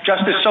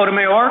 Justice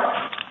Sotomayor?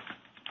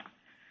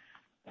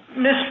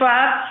 Ms.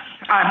 Blatt,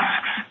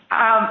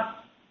 I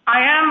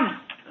am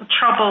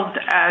troubled,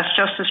 as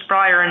Justice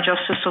Breyer and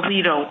Justice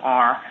Alito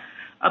are,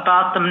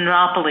 about the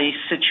monopoly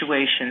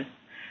situation.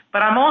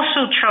 But I'm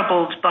also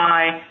troubled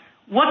by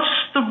what's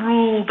the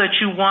rule that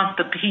you want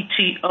the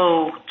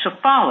PTO to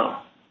follow?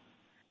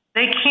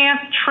 They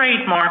can't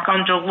trademark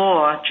under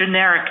law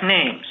generic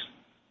names.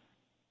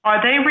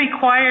 Are they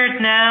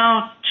required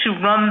now to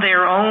run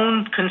their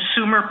own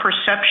consumer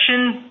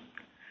perception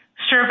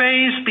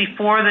surveys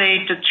before they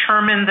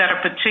determine that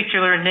a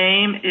particular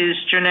name is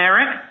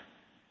generic?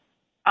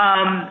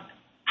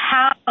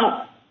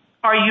 How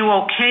are you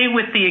okay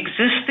with the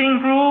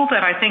existing rule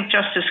that I think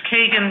Justice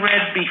Kagan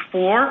read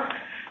before,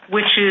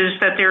 which is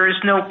that there is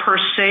no per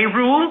se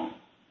rule,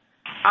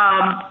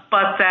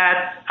 but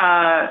that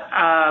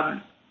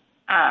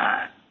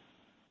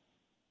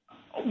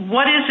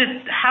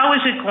how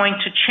is it going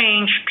to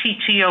change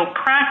PTO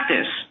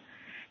practice,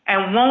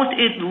 and won't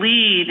it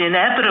lead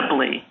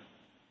inevitably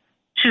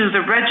to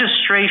the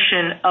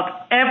registration of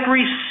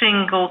every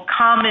single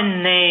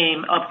common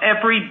name of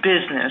every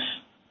business,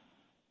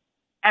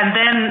 and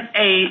then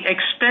a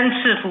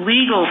expensive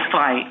legal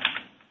fight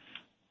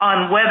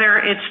on whether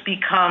it's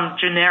become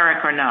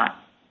generic or not?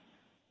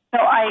 So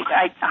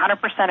I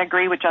 100%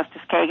 agree with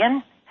Justice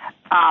Kagan.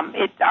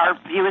 Our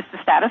view is the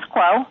status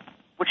quo,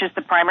 which is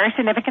the primary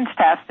significance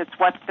test. It's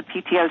what the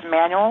PTO's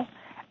manual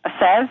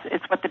says.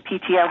 It's what the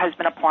PTO has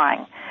been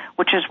applying,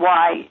 which is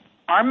why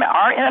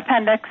our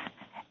appendix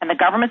and the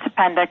government's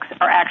appendix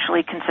are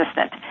actually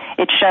consistent.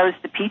 It shows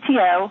the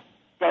PTO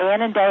day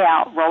in and day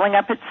out rolling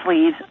up its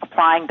sleeves,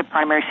 applying the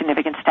primary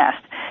significance test.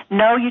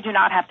 No, you do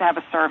not have to have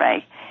a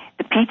survey.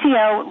 The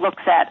PTO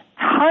looks at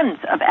tons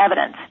of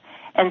evidence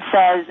and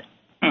says,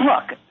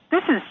 look,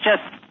 this is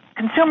just,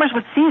 consumers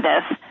would see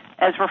this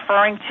as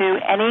referring to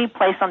any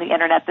place on the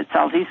Internet that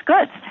sells these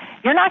goods.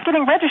 You're not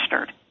getting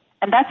registered,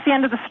 and that's the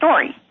end of the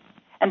story.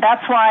 And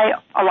that's why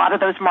a lot of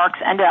those marks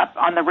end up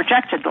on the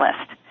rejected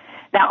list.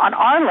 Now, on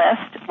our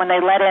list, when they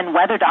let in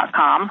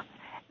weather.com,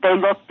 they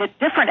looked at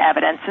different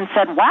evidence and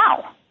said,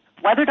 wow,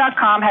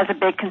 weather.com has a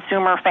big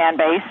consumer fan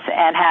base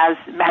and has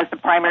the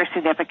primary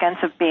significance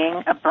of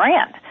being a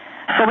brand.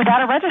 So we got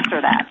to register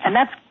that, and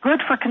that's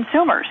good for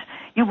consumers.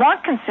 You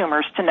want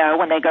consumers to know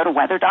when they go to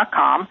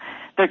weather.com,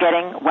 they're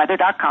getting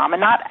weather.com and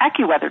not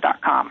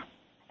AccuWeather.com.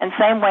 And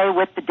same way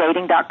with the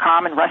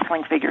dating.com and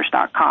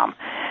wrestlingfigures.com.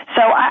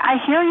 So I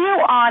hear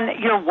you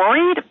on you're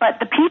worried, but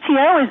the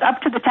PTO is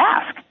up to the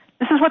task.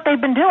 This is what they've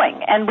been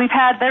doing. And we've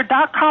had their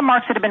 .com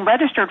marks that have been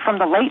registered from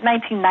the late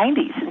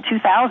 1990s and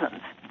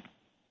 2000s.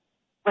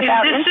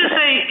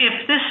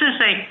 If this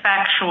is a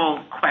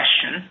factual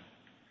question,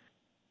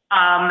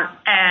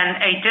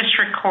 and a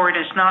district court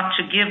is not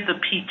to give the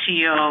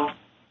PTO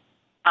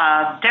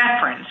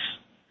deference,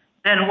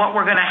 then what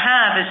we're going to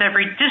have is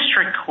every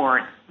district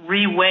court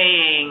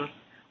reweighing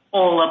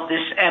all of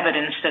this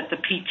evidence that the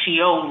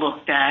PTO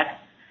looked at.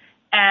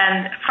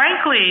 And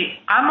frankly,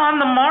 I'm on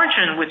the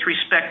margin with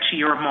respect to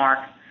your mark,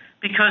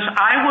 because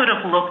I would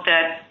have looked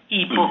at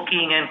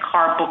e-booking and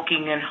car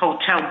booking and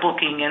hotel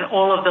booking and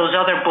all of those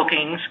other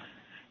bookings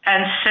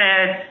and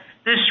said,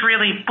 this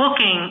really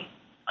booking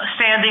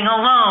standing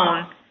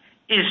alone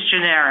is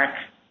generic,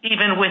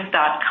 even with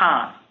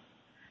 .com.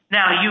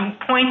 Now, you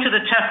point to the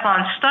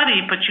Teflon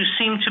study, but you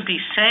seem to be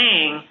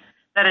saying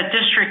that a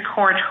district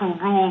court who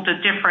ruled a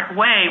different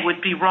way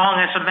would be wrong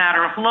as a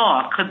matter of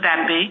law. Could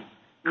that be?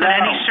 Could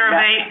any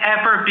survey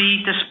ever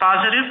be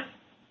dispositive?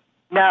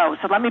 No.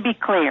 So let me be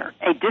clear.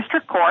 A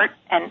district court,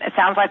 and it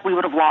sounds like we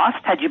would have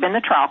lost had you been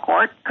the trial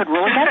court, could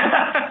rule against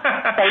us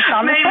based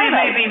on the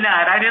survey. Maybe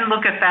not. I didn't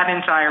look at that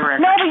entire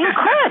record. No, but you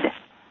could.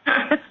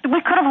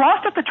 We could have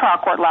lost at the trial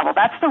court level.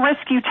 That's the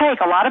risk you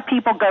take. A lot of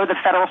people go the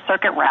Federal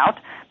Circuit route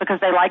because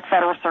they like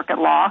Federal Circuit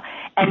law,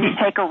 and you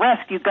take a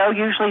risk. You go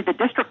usually the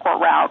district court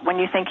route when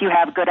you think you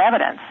have good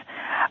evidence.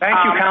 Thank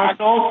you,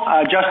 counsel.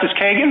 Justice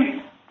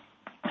Kagan?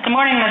 Good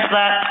morning, Ms.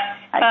 Blatt.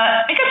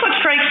 I guess what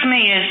strikes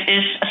me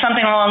is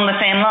something along the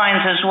same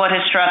lines as what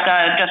has struck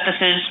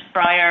Justices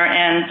Breyer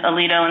and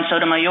Alito and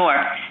Sotomayor,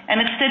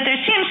 and it's that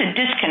there seems a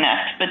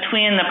disconnect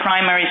between the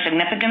primary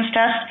significance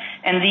test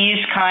and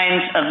these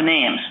kinds of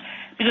names.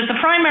 Because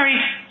the primary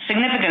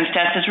significance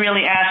test is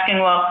really asking,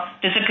 well,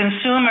 does a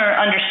consumer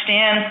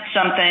understand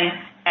something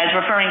as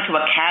referring to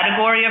a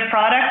category of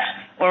products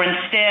or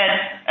instead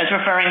as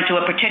referring to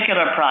a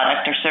particular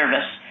product or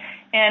service?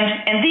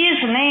 And these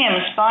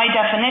names, by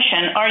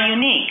definition, are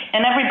unique,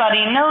 and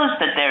everybody knows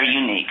that they're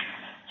unique.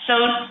 So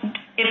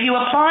if you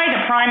apply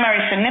the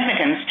primary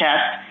significance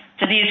test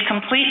to these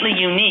completely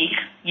unique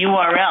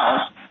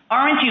URLs,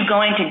 aren't you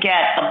going to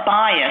get a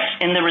bias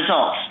in the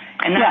results?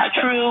 And that's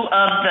true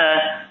of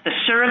the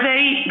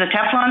survey, the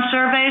Teflon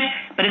surveys,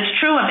 but it's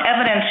true of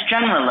evidence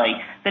generally,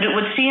 that it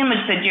would seem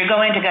as that you're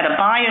going to get a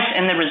bias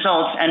in the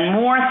results and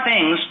more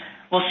things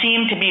will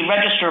seem to be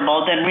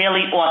registerable than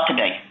really ought to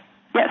be.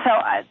 Yeah, so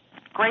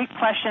great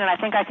question, and I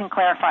think I can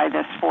clarify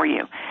this for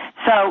you.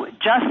 So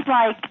just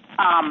like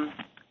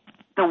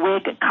the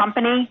wig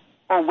company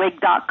or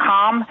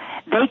wig.com,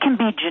 they can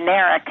be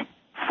generic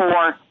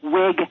for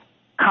wig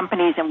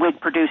companies and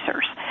wig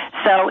producers.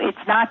 So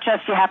it's not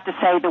just you have to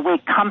say the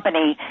wig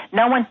company.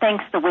 No one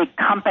thinks the wig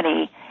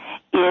company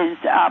is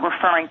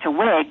referring to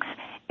wigs.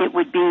 It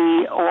would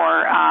be,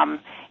 or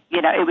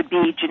it would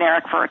be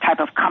generic for a type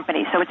of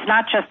company. So it's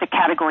not just the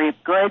category of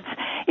goods,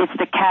 it's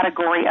the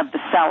category of the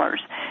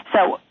sellers.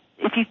 So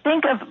if you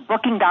think of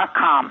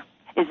booking.com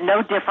is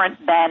no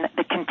different than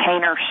the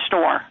Container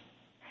Store,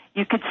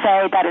 you could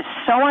say that is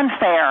so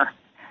unfair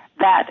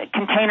that the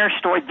Container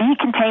Store,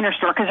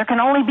 because there can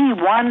only be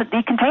one,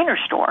 the Container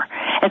Store.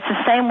 It's the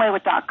same way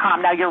with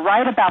 .com. Now, you're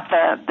right about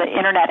the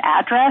internet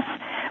address,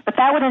 but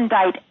that would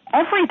indict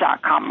every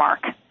 .com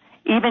mark,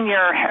 even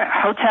your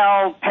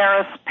hotel,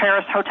 Paris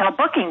hotel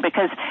booking,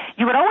 because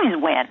you would always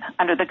win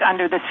under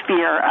the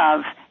sphere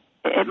of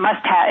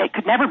it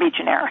could never be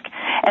generic.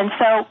 And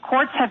so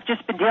courts have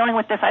just been dealing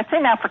with this, I'd say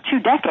now for 2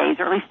 decades,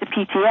 or at least the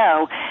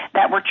PTO,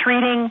 that we're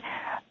treating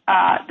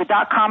the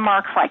 .com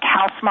marks like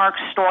house marks,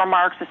 store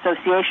marks,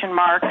 association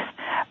marks.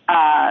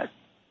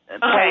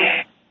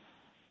 Okay.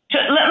 So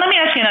let me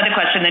ask you another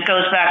question that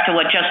goes back to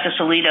what Justice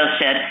Alito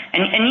said.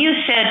 And you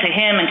said to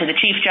him and to the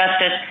Chief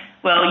Justice,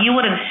 well, you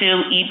wouldn't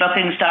sue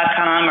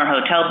ebookings.com or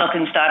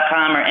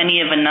hotelbookings.com or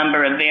any of a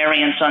number of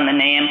variants on the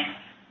name.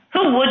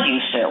 Who would you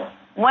sue?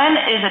 When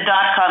is a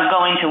 .com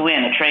going to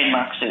win a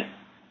trademark suit?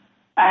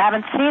 I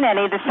haven't seen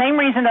any. The same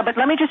reason, though, but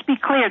let me just be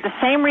clear, the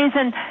same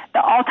reason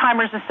the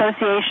Alzheimer's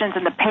associations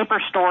and the paper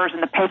stores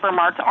and the paper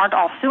marts aren't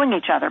all suing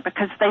each other,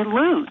 because they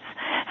lose.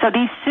 So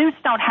these suits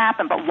don't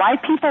happen. But why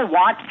people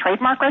want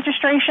trademark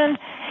registration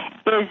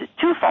is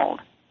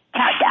twofold.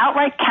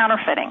 Outright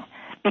counterfeiting,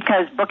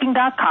 because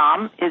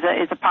booking.com is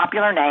a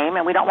popular name,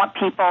 and we don't want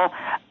people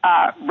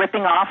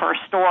ripping off or a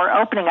store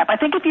opening up. I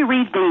think if you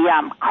read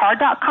the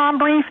car.com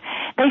brief,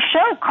 they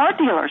show car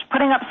dealers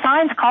putting up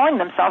signs calling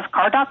themselves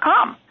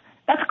car.com.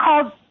 That's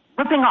called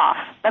ripping off.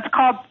 That's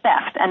called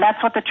theft, and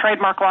that's what the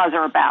trademark laws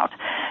are about.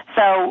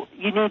 So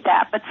you need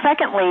that. But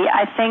secondly,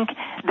 I think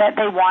that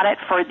they want it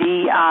for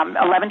the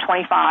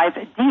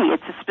 1125D.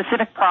 It's a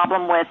specific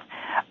problem with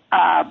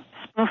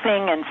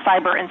spoofing and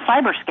cyber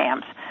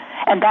scams.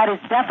 And that is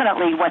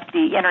definitely what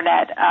the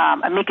Internet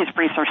amicus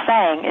briefs are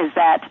saying, is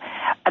that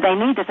they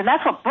need this. And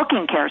that's what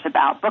Booking cares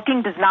about.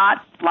 Booking does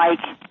not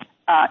like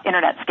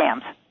Internet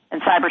scams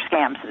and cyber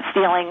scams,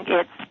 stealing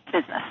its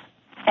business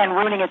and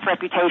ruining its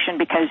reputation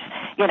because,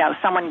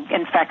 someone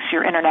infects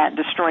your Internet and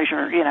destroys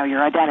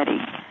your identity.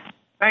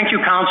 Thank you,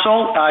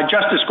 counsel.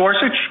 Justice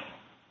Gorsuch?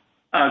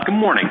 Good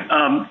morning.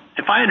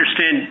 If I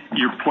understand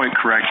your point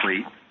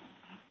correctly,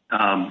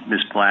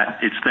 Ms. Platt,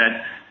 it's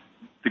that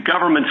the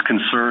government's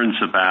concerns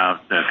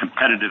about the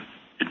competitive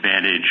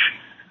advantage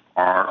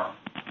are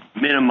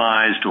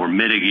minimized or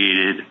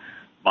mitigated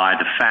by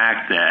the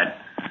fact that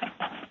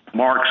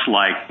marks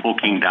like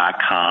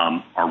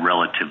Booking.com are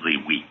relatively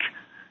weak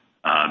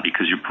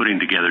because you're putting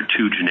together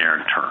two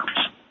generic terms.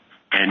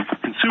 And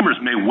consumers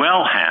may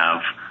well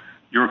have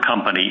your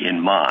company in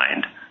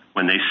mind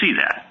when they see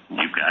that.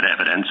 You've got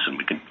evidence, and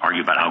we can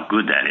argue about how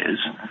good that is,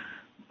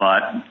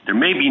 but there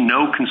may be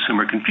no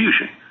consumer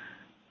confusion.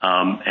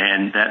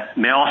 And that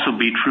may also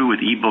be true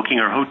with e-booking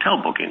or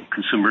hotel booking.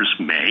 Consumers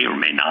may or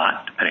may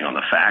not, depending on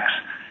the facts,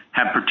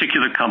 have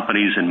particular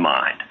companies in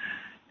mind.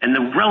 And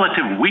the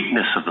relative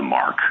weakness of the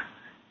mark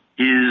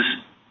is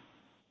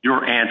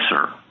your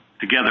answer,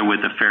 together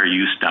with the fair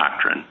use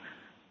doctrine,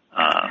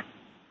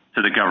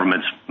 to the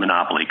government's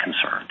monopoly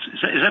concerns. Is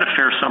that a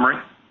fair summary?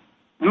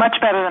 Much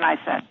better than I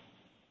said.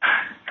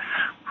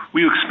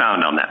 Will you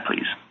expound on that,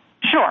 please?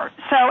 Sure.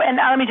 So, and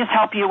let me just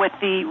help you with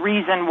the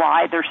reason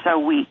why they're so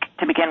weak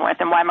to begin with,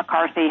 and why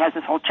McCarthy has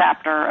this whole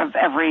chapter of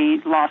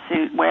every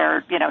lawsuit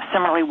where,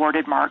 similarly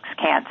worded marks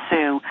can't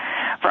sue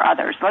for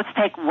others. Let's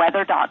take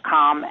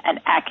weather.com and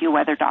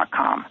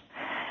AccuWeather.com.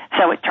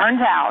 So it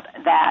turns out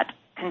that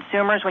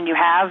consumers, when you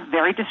have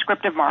very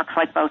descriptive marks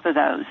like both of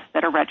those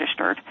that are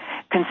registered,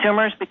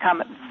 consumers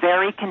become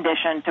very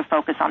conditioned to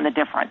focus on the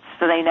difference.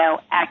 So they know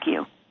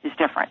Accu is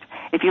different.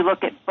 If you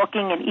look at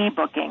booking and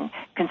e-booking,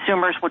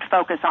 consumers would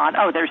focus on,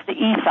 there's the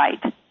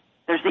e-site,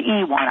 there's the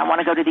e-one, I want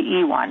to go to the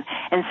e-one.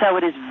 And so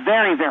it is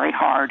very, very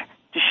hard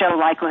to show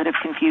likelihood of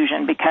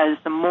confusion, because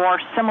the more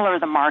similar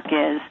the mark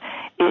is,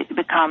 it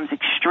becomes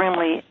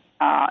extremely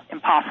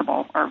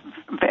impossible or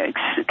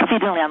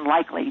exceedingly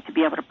unlikely to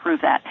be able to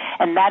prove that.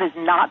 And that is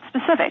not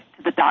specific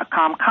to the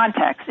 .com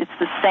context. It's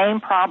the same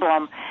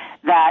problem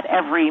that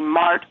every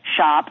mart,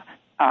 shop,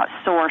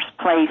 source,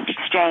 place,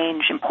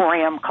 exchange,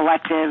 emporium,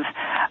 collective,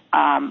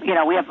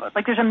 we have,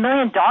 there's a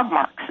million dog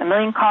marks, a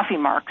million coffee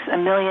marks, a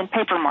million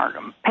paper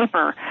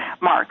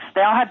marks.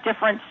 They all have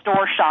different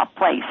store, shop,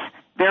 place,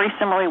 very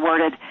similarly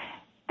worded.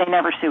 They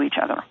never sue each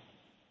other.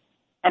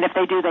 And if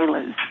they do, they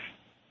lose.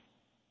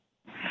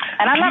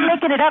 And I'm not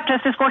making it up,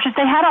 Justice Gorsuch.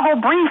 They had a whole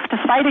brief to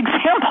cite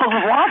examples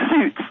of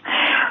lawsuits.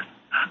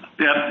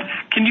 Yeah.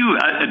 Can you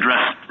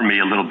address for me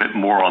a little bit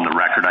more on the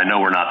record? I know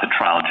we're not the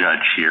trial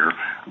judge here,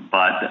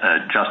 but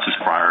Justice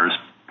Breyer's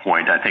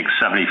point, I think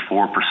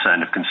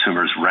 74% of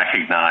consumers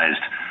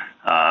recognized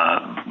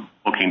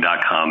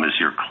Booking.com as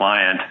your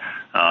client,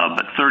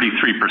 but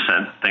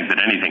 33% think that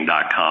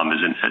anything.com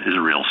is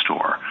a real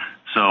store.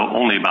 So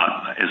only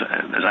about, as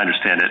I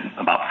understand it,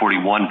 about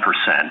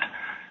 41%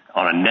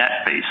 on a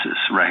net basis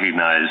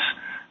recognize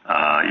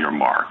your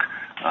mark.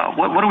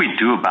 What do we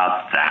do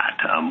about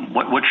that?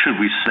 What should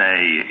we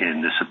say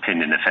in this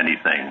opinion, if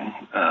anything,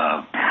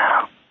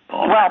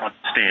 on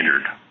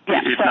standard,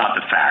 if not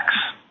the facts?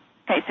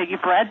 Okay, so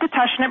you've read the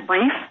Tushnet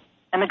brief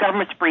and the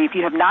government's brief.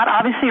 You have not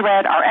obviously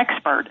read our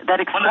expert that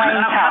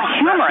explains how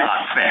humorous. That's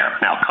not fair.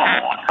 Now, come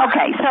on.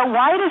 Okay, so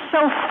why it is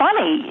so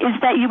funny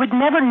is that you would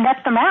never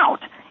net them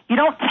out. You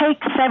don't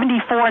take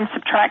 74 and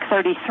subtract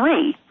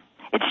 33.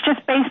 It's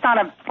just based on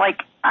a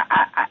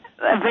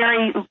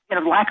very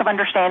lack of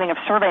understanding of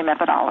survey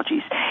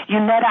methodologies. You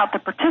net out the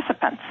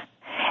participants,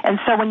 and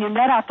so when you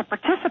net out the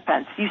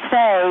participants, you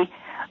say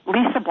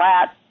Lisa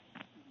Blatt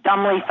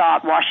dumbly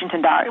thought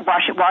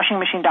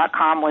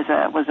washingmachine.com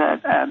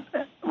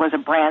was a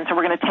brand, so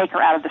we're going to take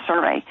her out of the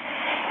survey.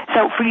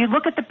 So for you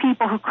look at the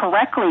people who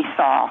correctly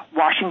saw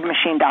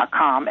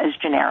washingmachine.com as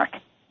generic,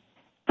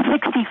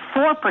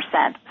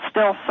 64%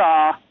 still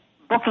saw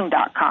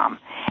Booking.com,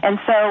 and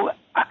so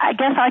I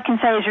guess I can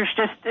say is there's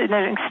just an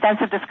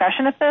extensive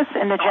discussion of this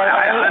in the JLA.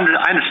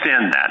 I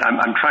understand that.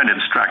 I'm trying to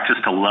extract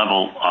just a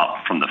level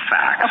up from the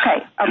facts.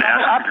 Okay, and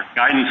ask for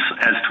guidance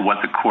as to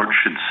what the court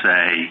should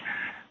say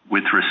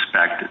with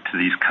respect to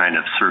these kind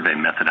of survey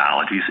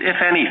methodologies, if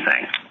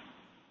anything.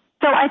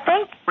 So I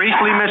think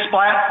briefly, Ms.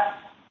 Blatt.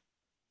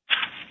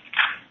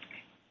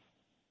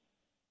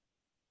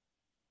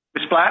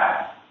 Ms.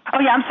 Blatt? Oh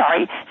yeah, I'm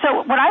sorry.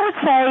 So what I would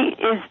say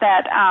is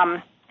that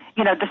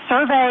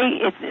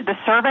the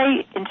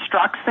survey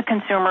instructs the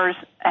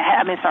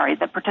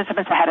the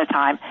participants ahead of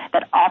time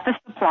that office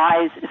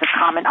supplies is a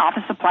common,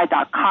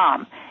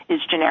 officesupply.com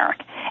is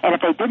generic. And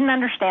if they didn't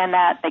understand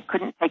that, they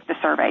couldn't take the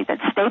survey. That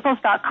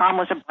staples.com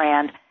was a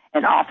brand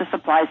and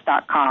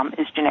officesupplies.com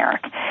is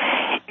generic.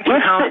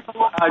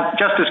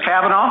 Justice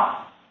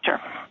Kavanaugh? Sure.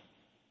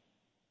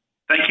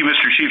 Thank you,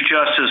 Mr. Chief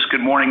Justice.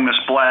 Good morning, Ms.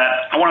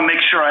 Blatt. I want to make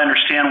sure I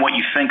understand what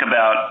you think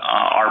about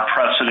our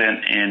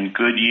precedent in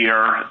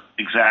Goodyear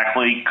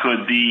exactly.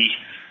 Could the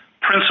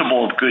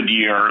principle of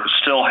Goodyear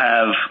still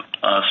have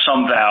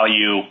some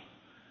value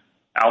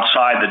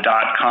outside the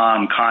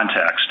 .com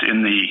context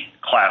in the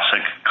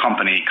classic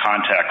company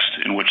context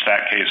in which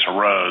that case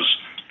arose,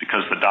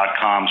 because the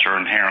 .coms are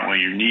inherently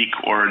unique,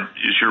 or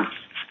is your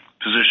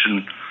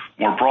position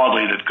more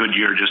broadly that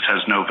Goodyear just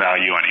has no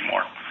value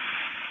anymore?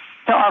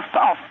 So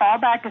our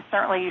fallback is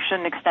certainly you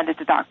shouldn't extend it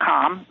to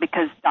 .com,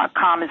 because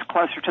 .com is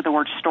closer to the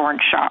word store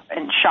and shop.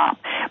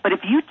 But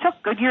if you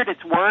took Goodyear at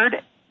its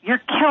word, you're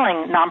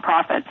killing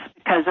nonprofits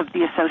because of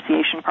the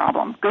association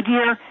problem.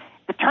 Goodyear,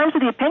 the terms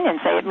of the opinion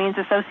say it means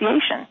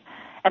association.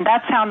 And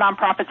that's how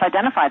nonprofits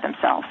identify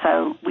themselves.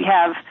 So we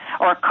have,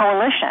 or a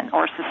coalition,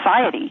 or a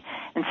society.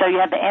 And so you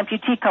have the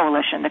Amputee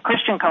Coalition, the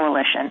Christian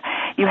Coalition.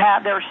 There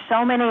are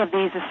so many of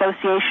these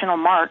associational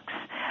marks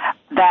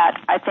that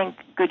I think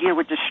Goodyear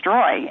would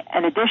destroy,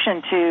 in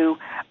addition to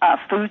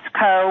Foods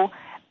Co.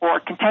 or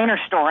Container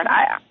Store. And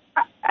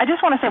I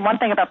just want to say one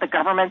thing about the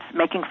government's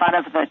making fun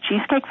of the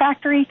Cheesecake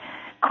Factory.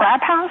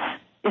 Crab House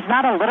is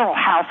not a literal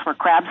house where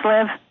crabs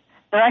live.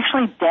 They're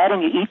actually dead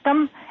and you eat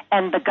them,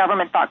 and the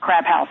government thought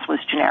Crab House was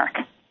generic.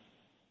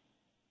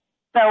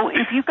 So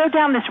if you go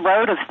down this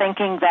road of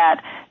thinking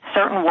that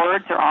certain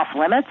words are off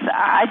limits,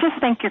 I just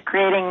think you're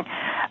creating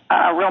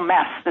a real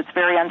mess that's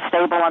very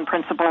unstable,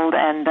 unprincipled,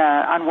 and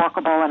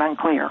unworkable and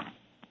unclear.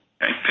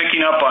 Okay.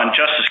 Picking up on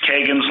Justice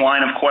Kagan's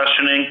line of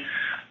questioning,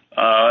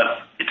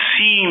 it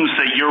seems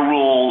that your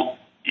rule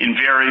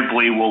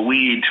invariably will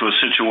lead to a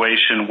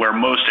situation where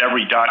most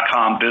every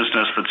 .com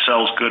business that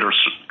sells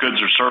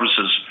goods or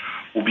services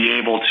will be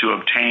able to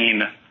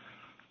obtain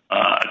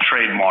a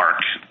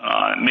trademark.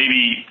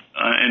 Maybe,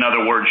 in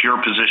other words,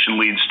 your position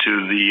leads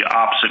to the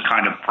opposite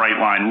kind of bright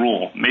line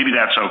rule. Maybe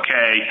that's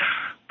okay,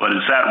 but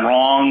is that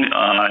wrong?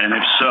 And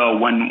if so,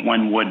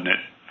 when wouldn't it?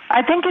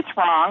 I think it's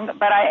wrong,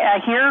 but I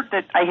hear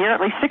at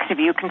least 6 of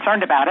you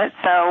concerned about it,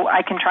 so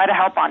I can try to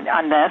help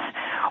on this.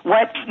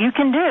 What you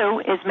can do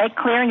is make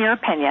clear in your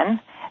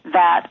opinion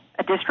that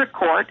a district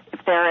court,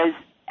 if there is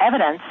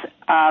evidence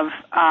of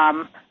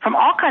from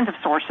all kinds of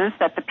sources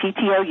that the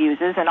PTO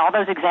uses, and all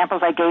those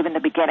examples I gave in the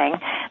beginning,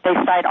 they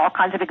cite all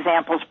kinds of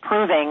examples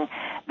proving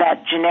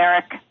that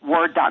generic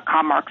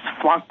Word.com marks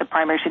flunk the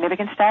primary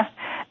significance test,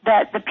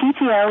 that the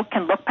PTO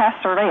can look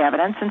past survey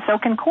evidence, and so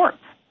can courts.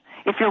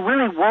 If you're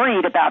really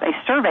worried about a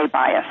survey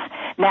bias.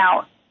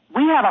 Now,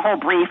 we have a whole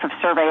brief of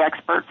survey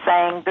experts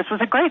saying this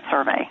was a great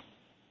survey.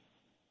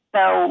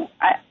 So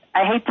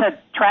I hate to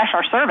trash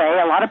our survey.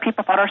 A lot of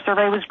people thought our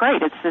survey was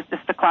great. It's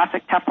the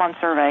classic Teflon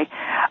survey.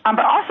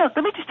 But also,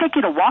 let me just take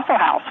you to Waffle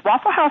House.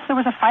 Waffle House, there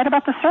was a fight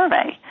about the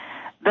survey.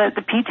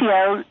 The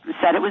PTO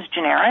said it was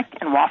generic,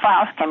 and Waffle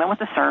House came in with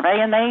the survey,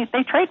 and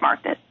they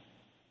trademarked it.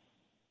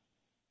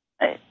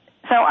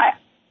 So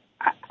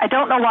I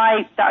don't know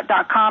why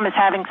 .com is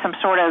having some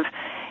sort of,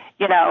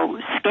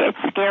 it's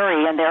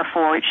scary, and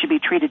therefore it should be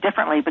treated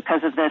differently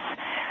because of this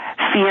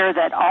fear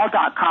that all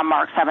 .com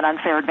marks have an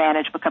unfair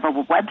advantage because of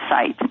a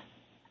website.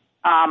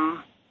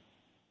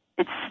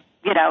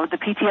 The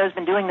PTO has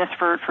been doing this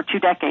for 2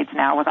 decades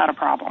now without a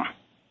problem.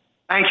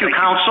 Thank you,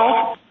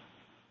 counsel.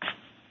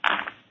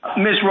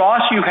 Ms.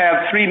 Ross, you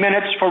have 3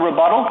 minutes for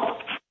rebuttal.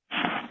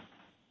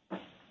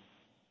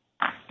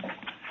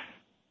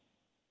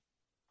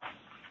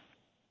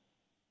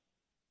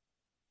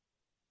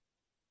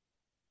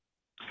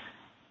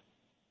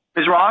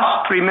 Ms.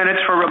 Ross, 3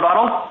 minutes for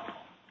rebuttal.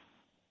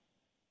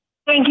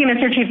 Thank you,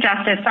 Mr. Chief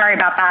Justice. Sorry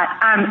about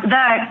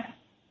that.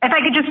 If I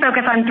could just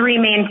focus on 3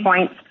 main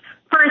points.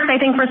 First, I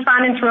think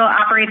respondents' rule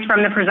operates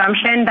from the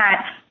presumption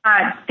that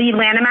the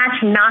Lanham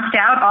Act knocked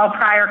out all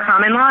prior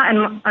common law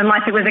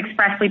unless it was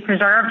expressly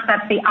preserved.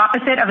 That's the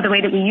opposite of the way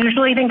that we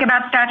usually think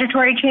about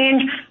statutory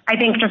change. I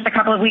think just a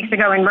couple of weeks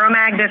ago in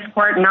Romag, this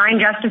court, 9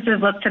 justices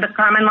looked to the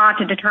common law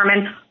to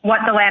determine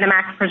what the Lanham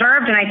Act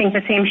preserved, and I think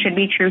the same should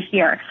be true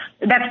here.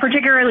 That's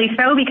particularly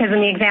so because in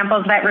the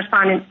examples that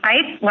respondents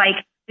cite, like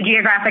the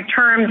geographic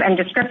terms and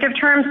descriptive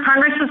terms,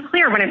 Congress was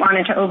clear when it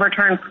wanted to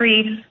overturn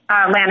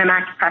pre-Lanham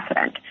Act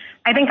precedent.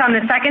 I think on the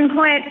second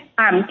point,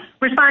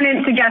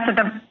 respondents suggest that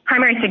the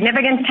primary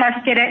significance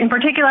test did it. In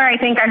particular, I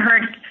think I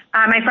heard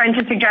my friend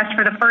to suggest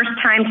for the first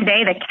time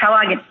today that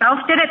Kellogg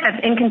itself did it.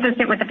 That's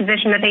inconsistent with the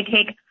position that they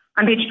take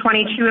on page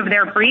 22 of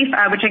their brief,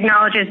 which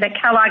acknowledges that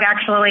Kellogg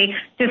actually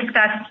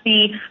discussed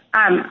the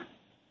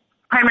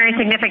primary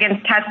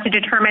significance test to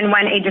determine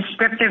when a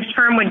descriptive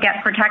term would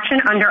get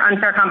protection under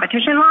unfair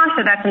competition law.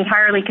 So that's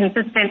entirely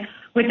consistent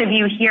with the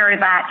view here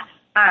that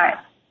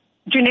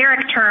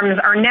generic terms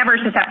are never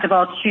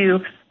susceptible to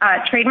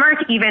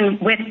trademark, even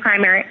with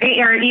primary,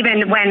 or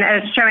even when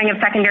a showing of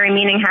secondary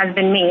meaning has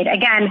been made.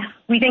 Again,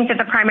 we think that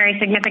the primary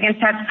significance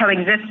test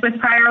coexists with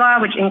prior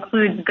law, which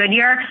includes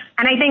Goodyear.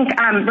 And I think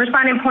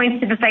respondent points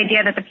to this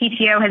idea that the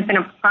PTO has been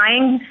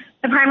applying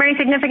the primary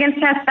significance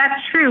test.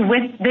 That's true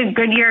with the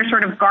Goodyear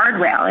sort of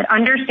guardrail. It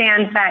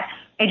understands that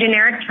a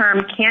generic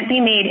term can't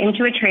be made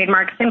into a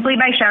trademark simply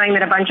by showing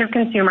that a bunch of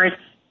consumers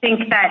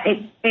think that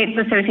it's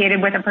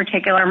associated with a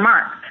particular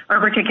mark or a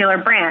particular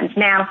brand.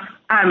 Now,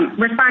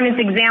 respondents'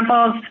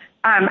 examples,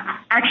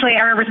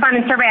 our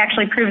respondent survey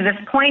actually proves this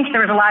point. There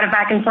was a lot of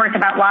back and forth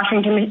about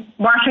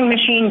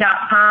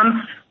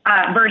washingmachine.com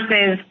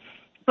versus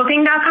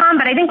booking.com,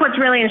 but I think what's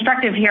really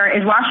instructive here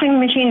is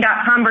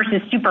washingmachine.com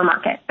versus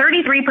supermarket.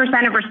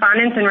 33% of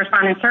respondents in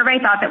respondent survey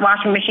thought that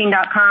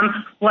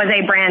washingmachine.com was a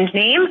brand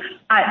name.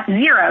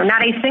 0,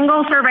 not a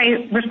single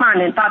survey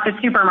respondent thought that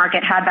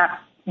supermarket had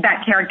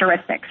that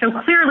characteristic. So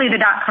clearly the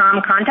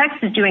 .com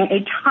context is doing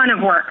a ton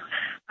of work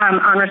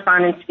on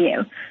respondents'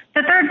 view.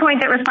 The third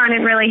point that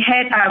respondent really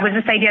hit was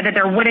this idea that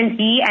there wouldn't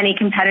be any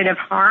competitive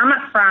harm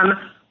from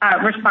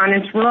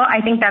respondents' rule.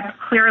 I think that's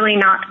clearly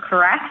not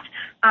correct.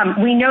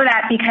 We know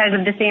that because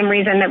of the same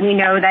reason that we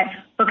know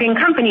that booking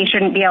companies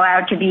shouldn't be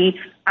allowed to be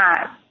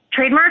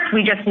trademarked.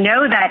 We just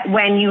know that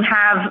when you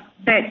have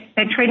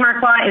that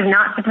trademark law is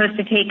not supposed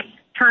to take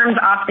terms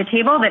off the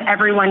table that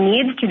everyone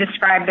needs to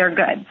describe their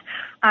goods.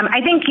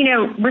 I think,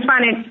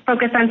 respondents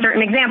focus on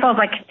certain examples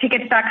like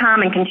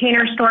tickets.com and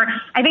Container Store.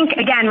 I think,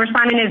 again,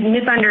 respondent is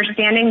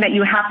misunderstanding that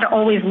you have to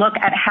always look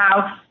at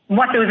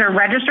what those are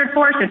registered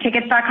for. So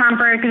tickets.com,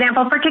 for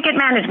example, for ticket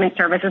management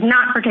services,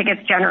 not for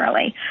tickets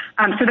generally.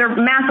 So they're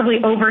massively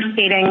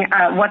overstating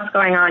what's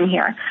going on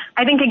here.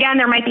 I think, again,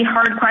 there might be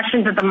hard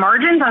questions at the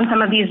margins on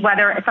some of these,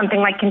 whether something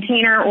like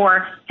container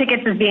or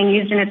tickets is being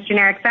used in its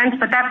generic sense,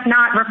 but that's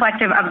not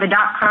reflective of the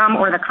 .com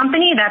or the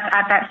company. That's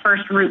at that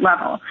first root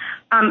level.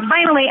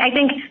 Finally, I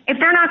think if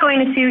they're not going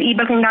to sue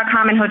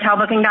ebooking.com and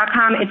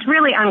hotelbooking.com, it's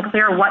really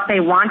unclear what they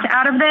want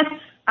out of this.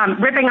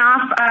 Ripping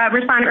off,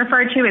 respondent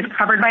referred to, is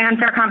covered by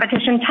unfair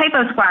competition.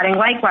 Typo squatting,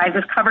 likewise,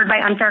 is covered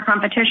by unfair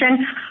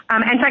competition.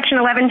 And Section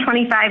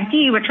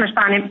 1125D, which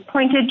respondent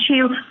pointed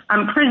to,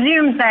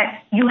 presumes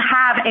that you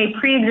have a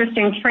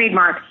pre-existing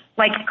trademark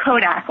like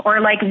Kodak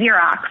or like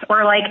Xerox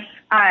or like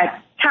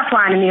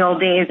Teflon in the old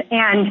days,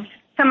 and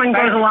someone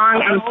goes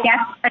along and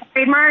gets a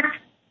trademark.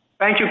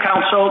 Thank you,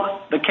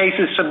 counsel. The case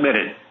is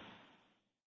submitted.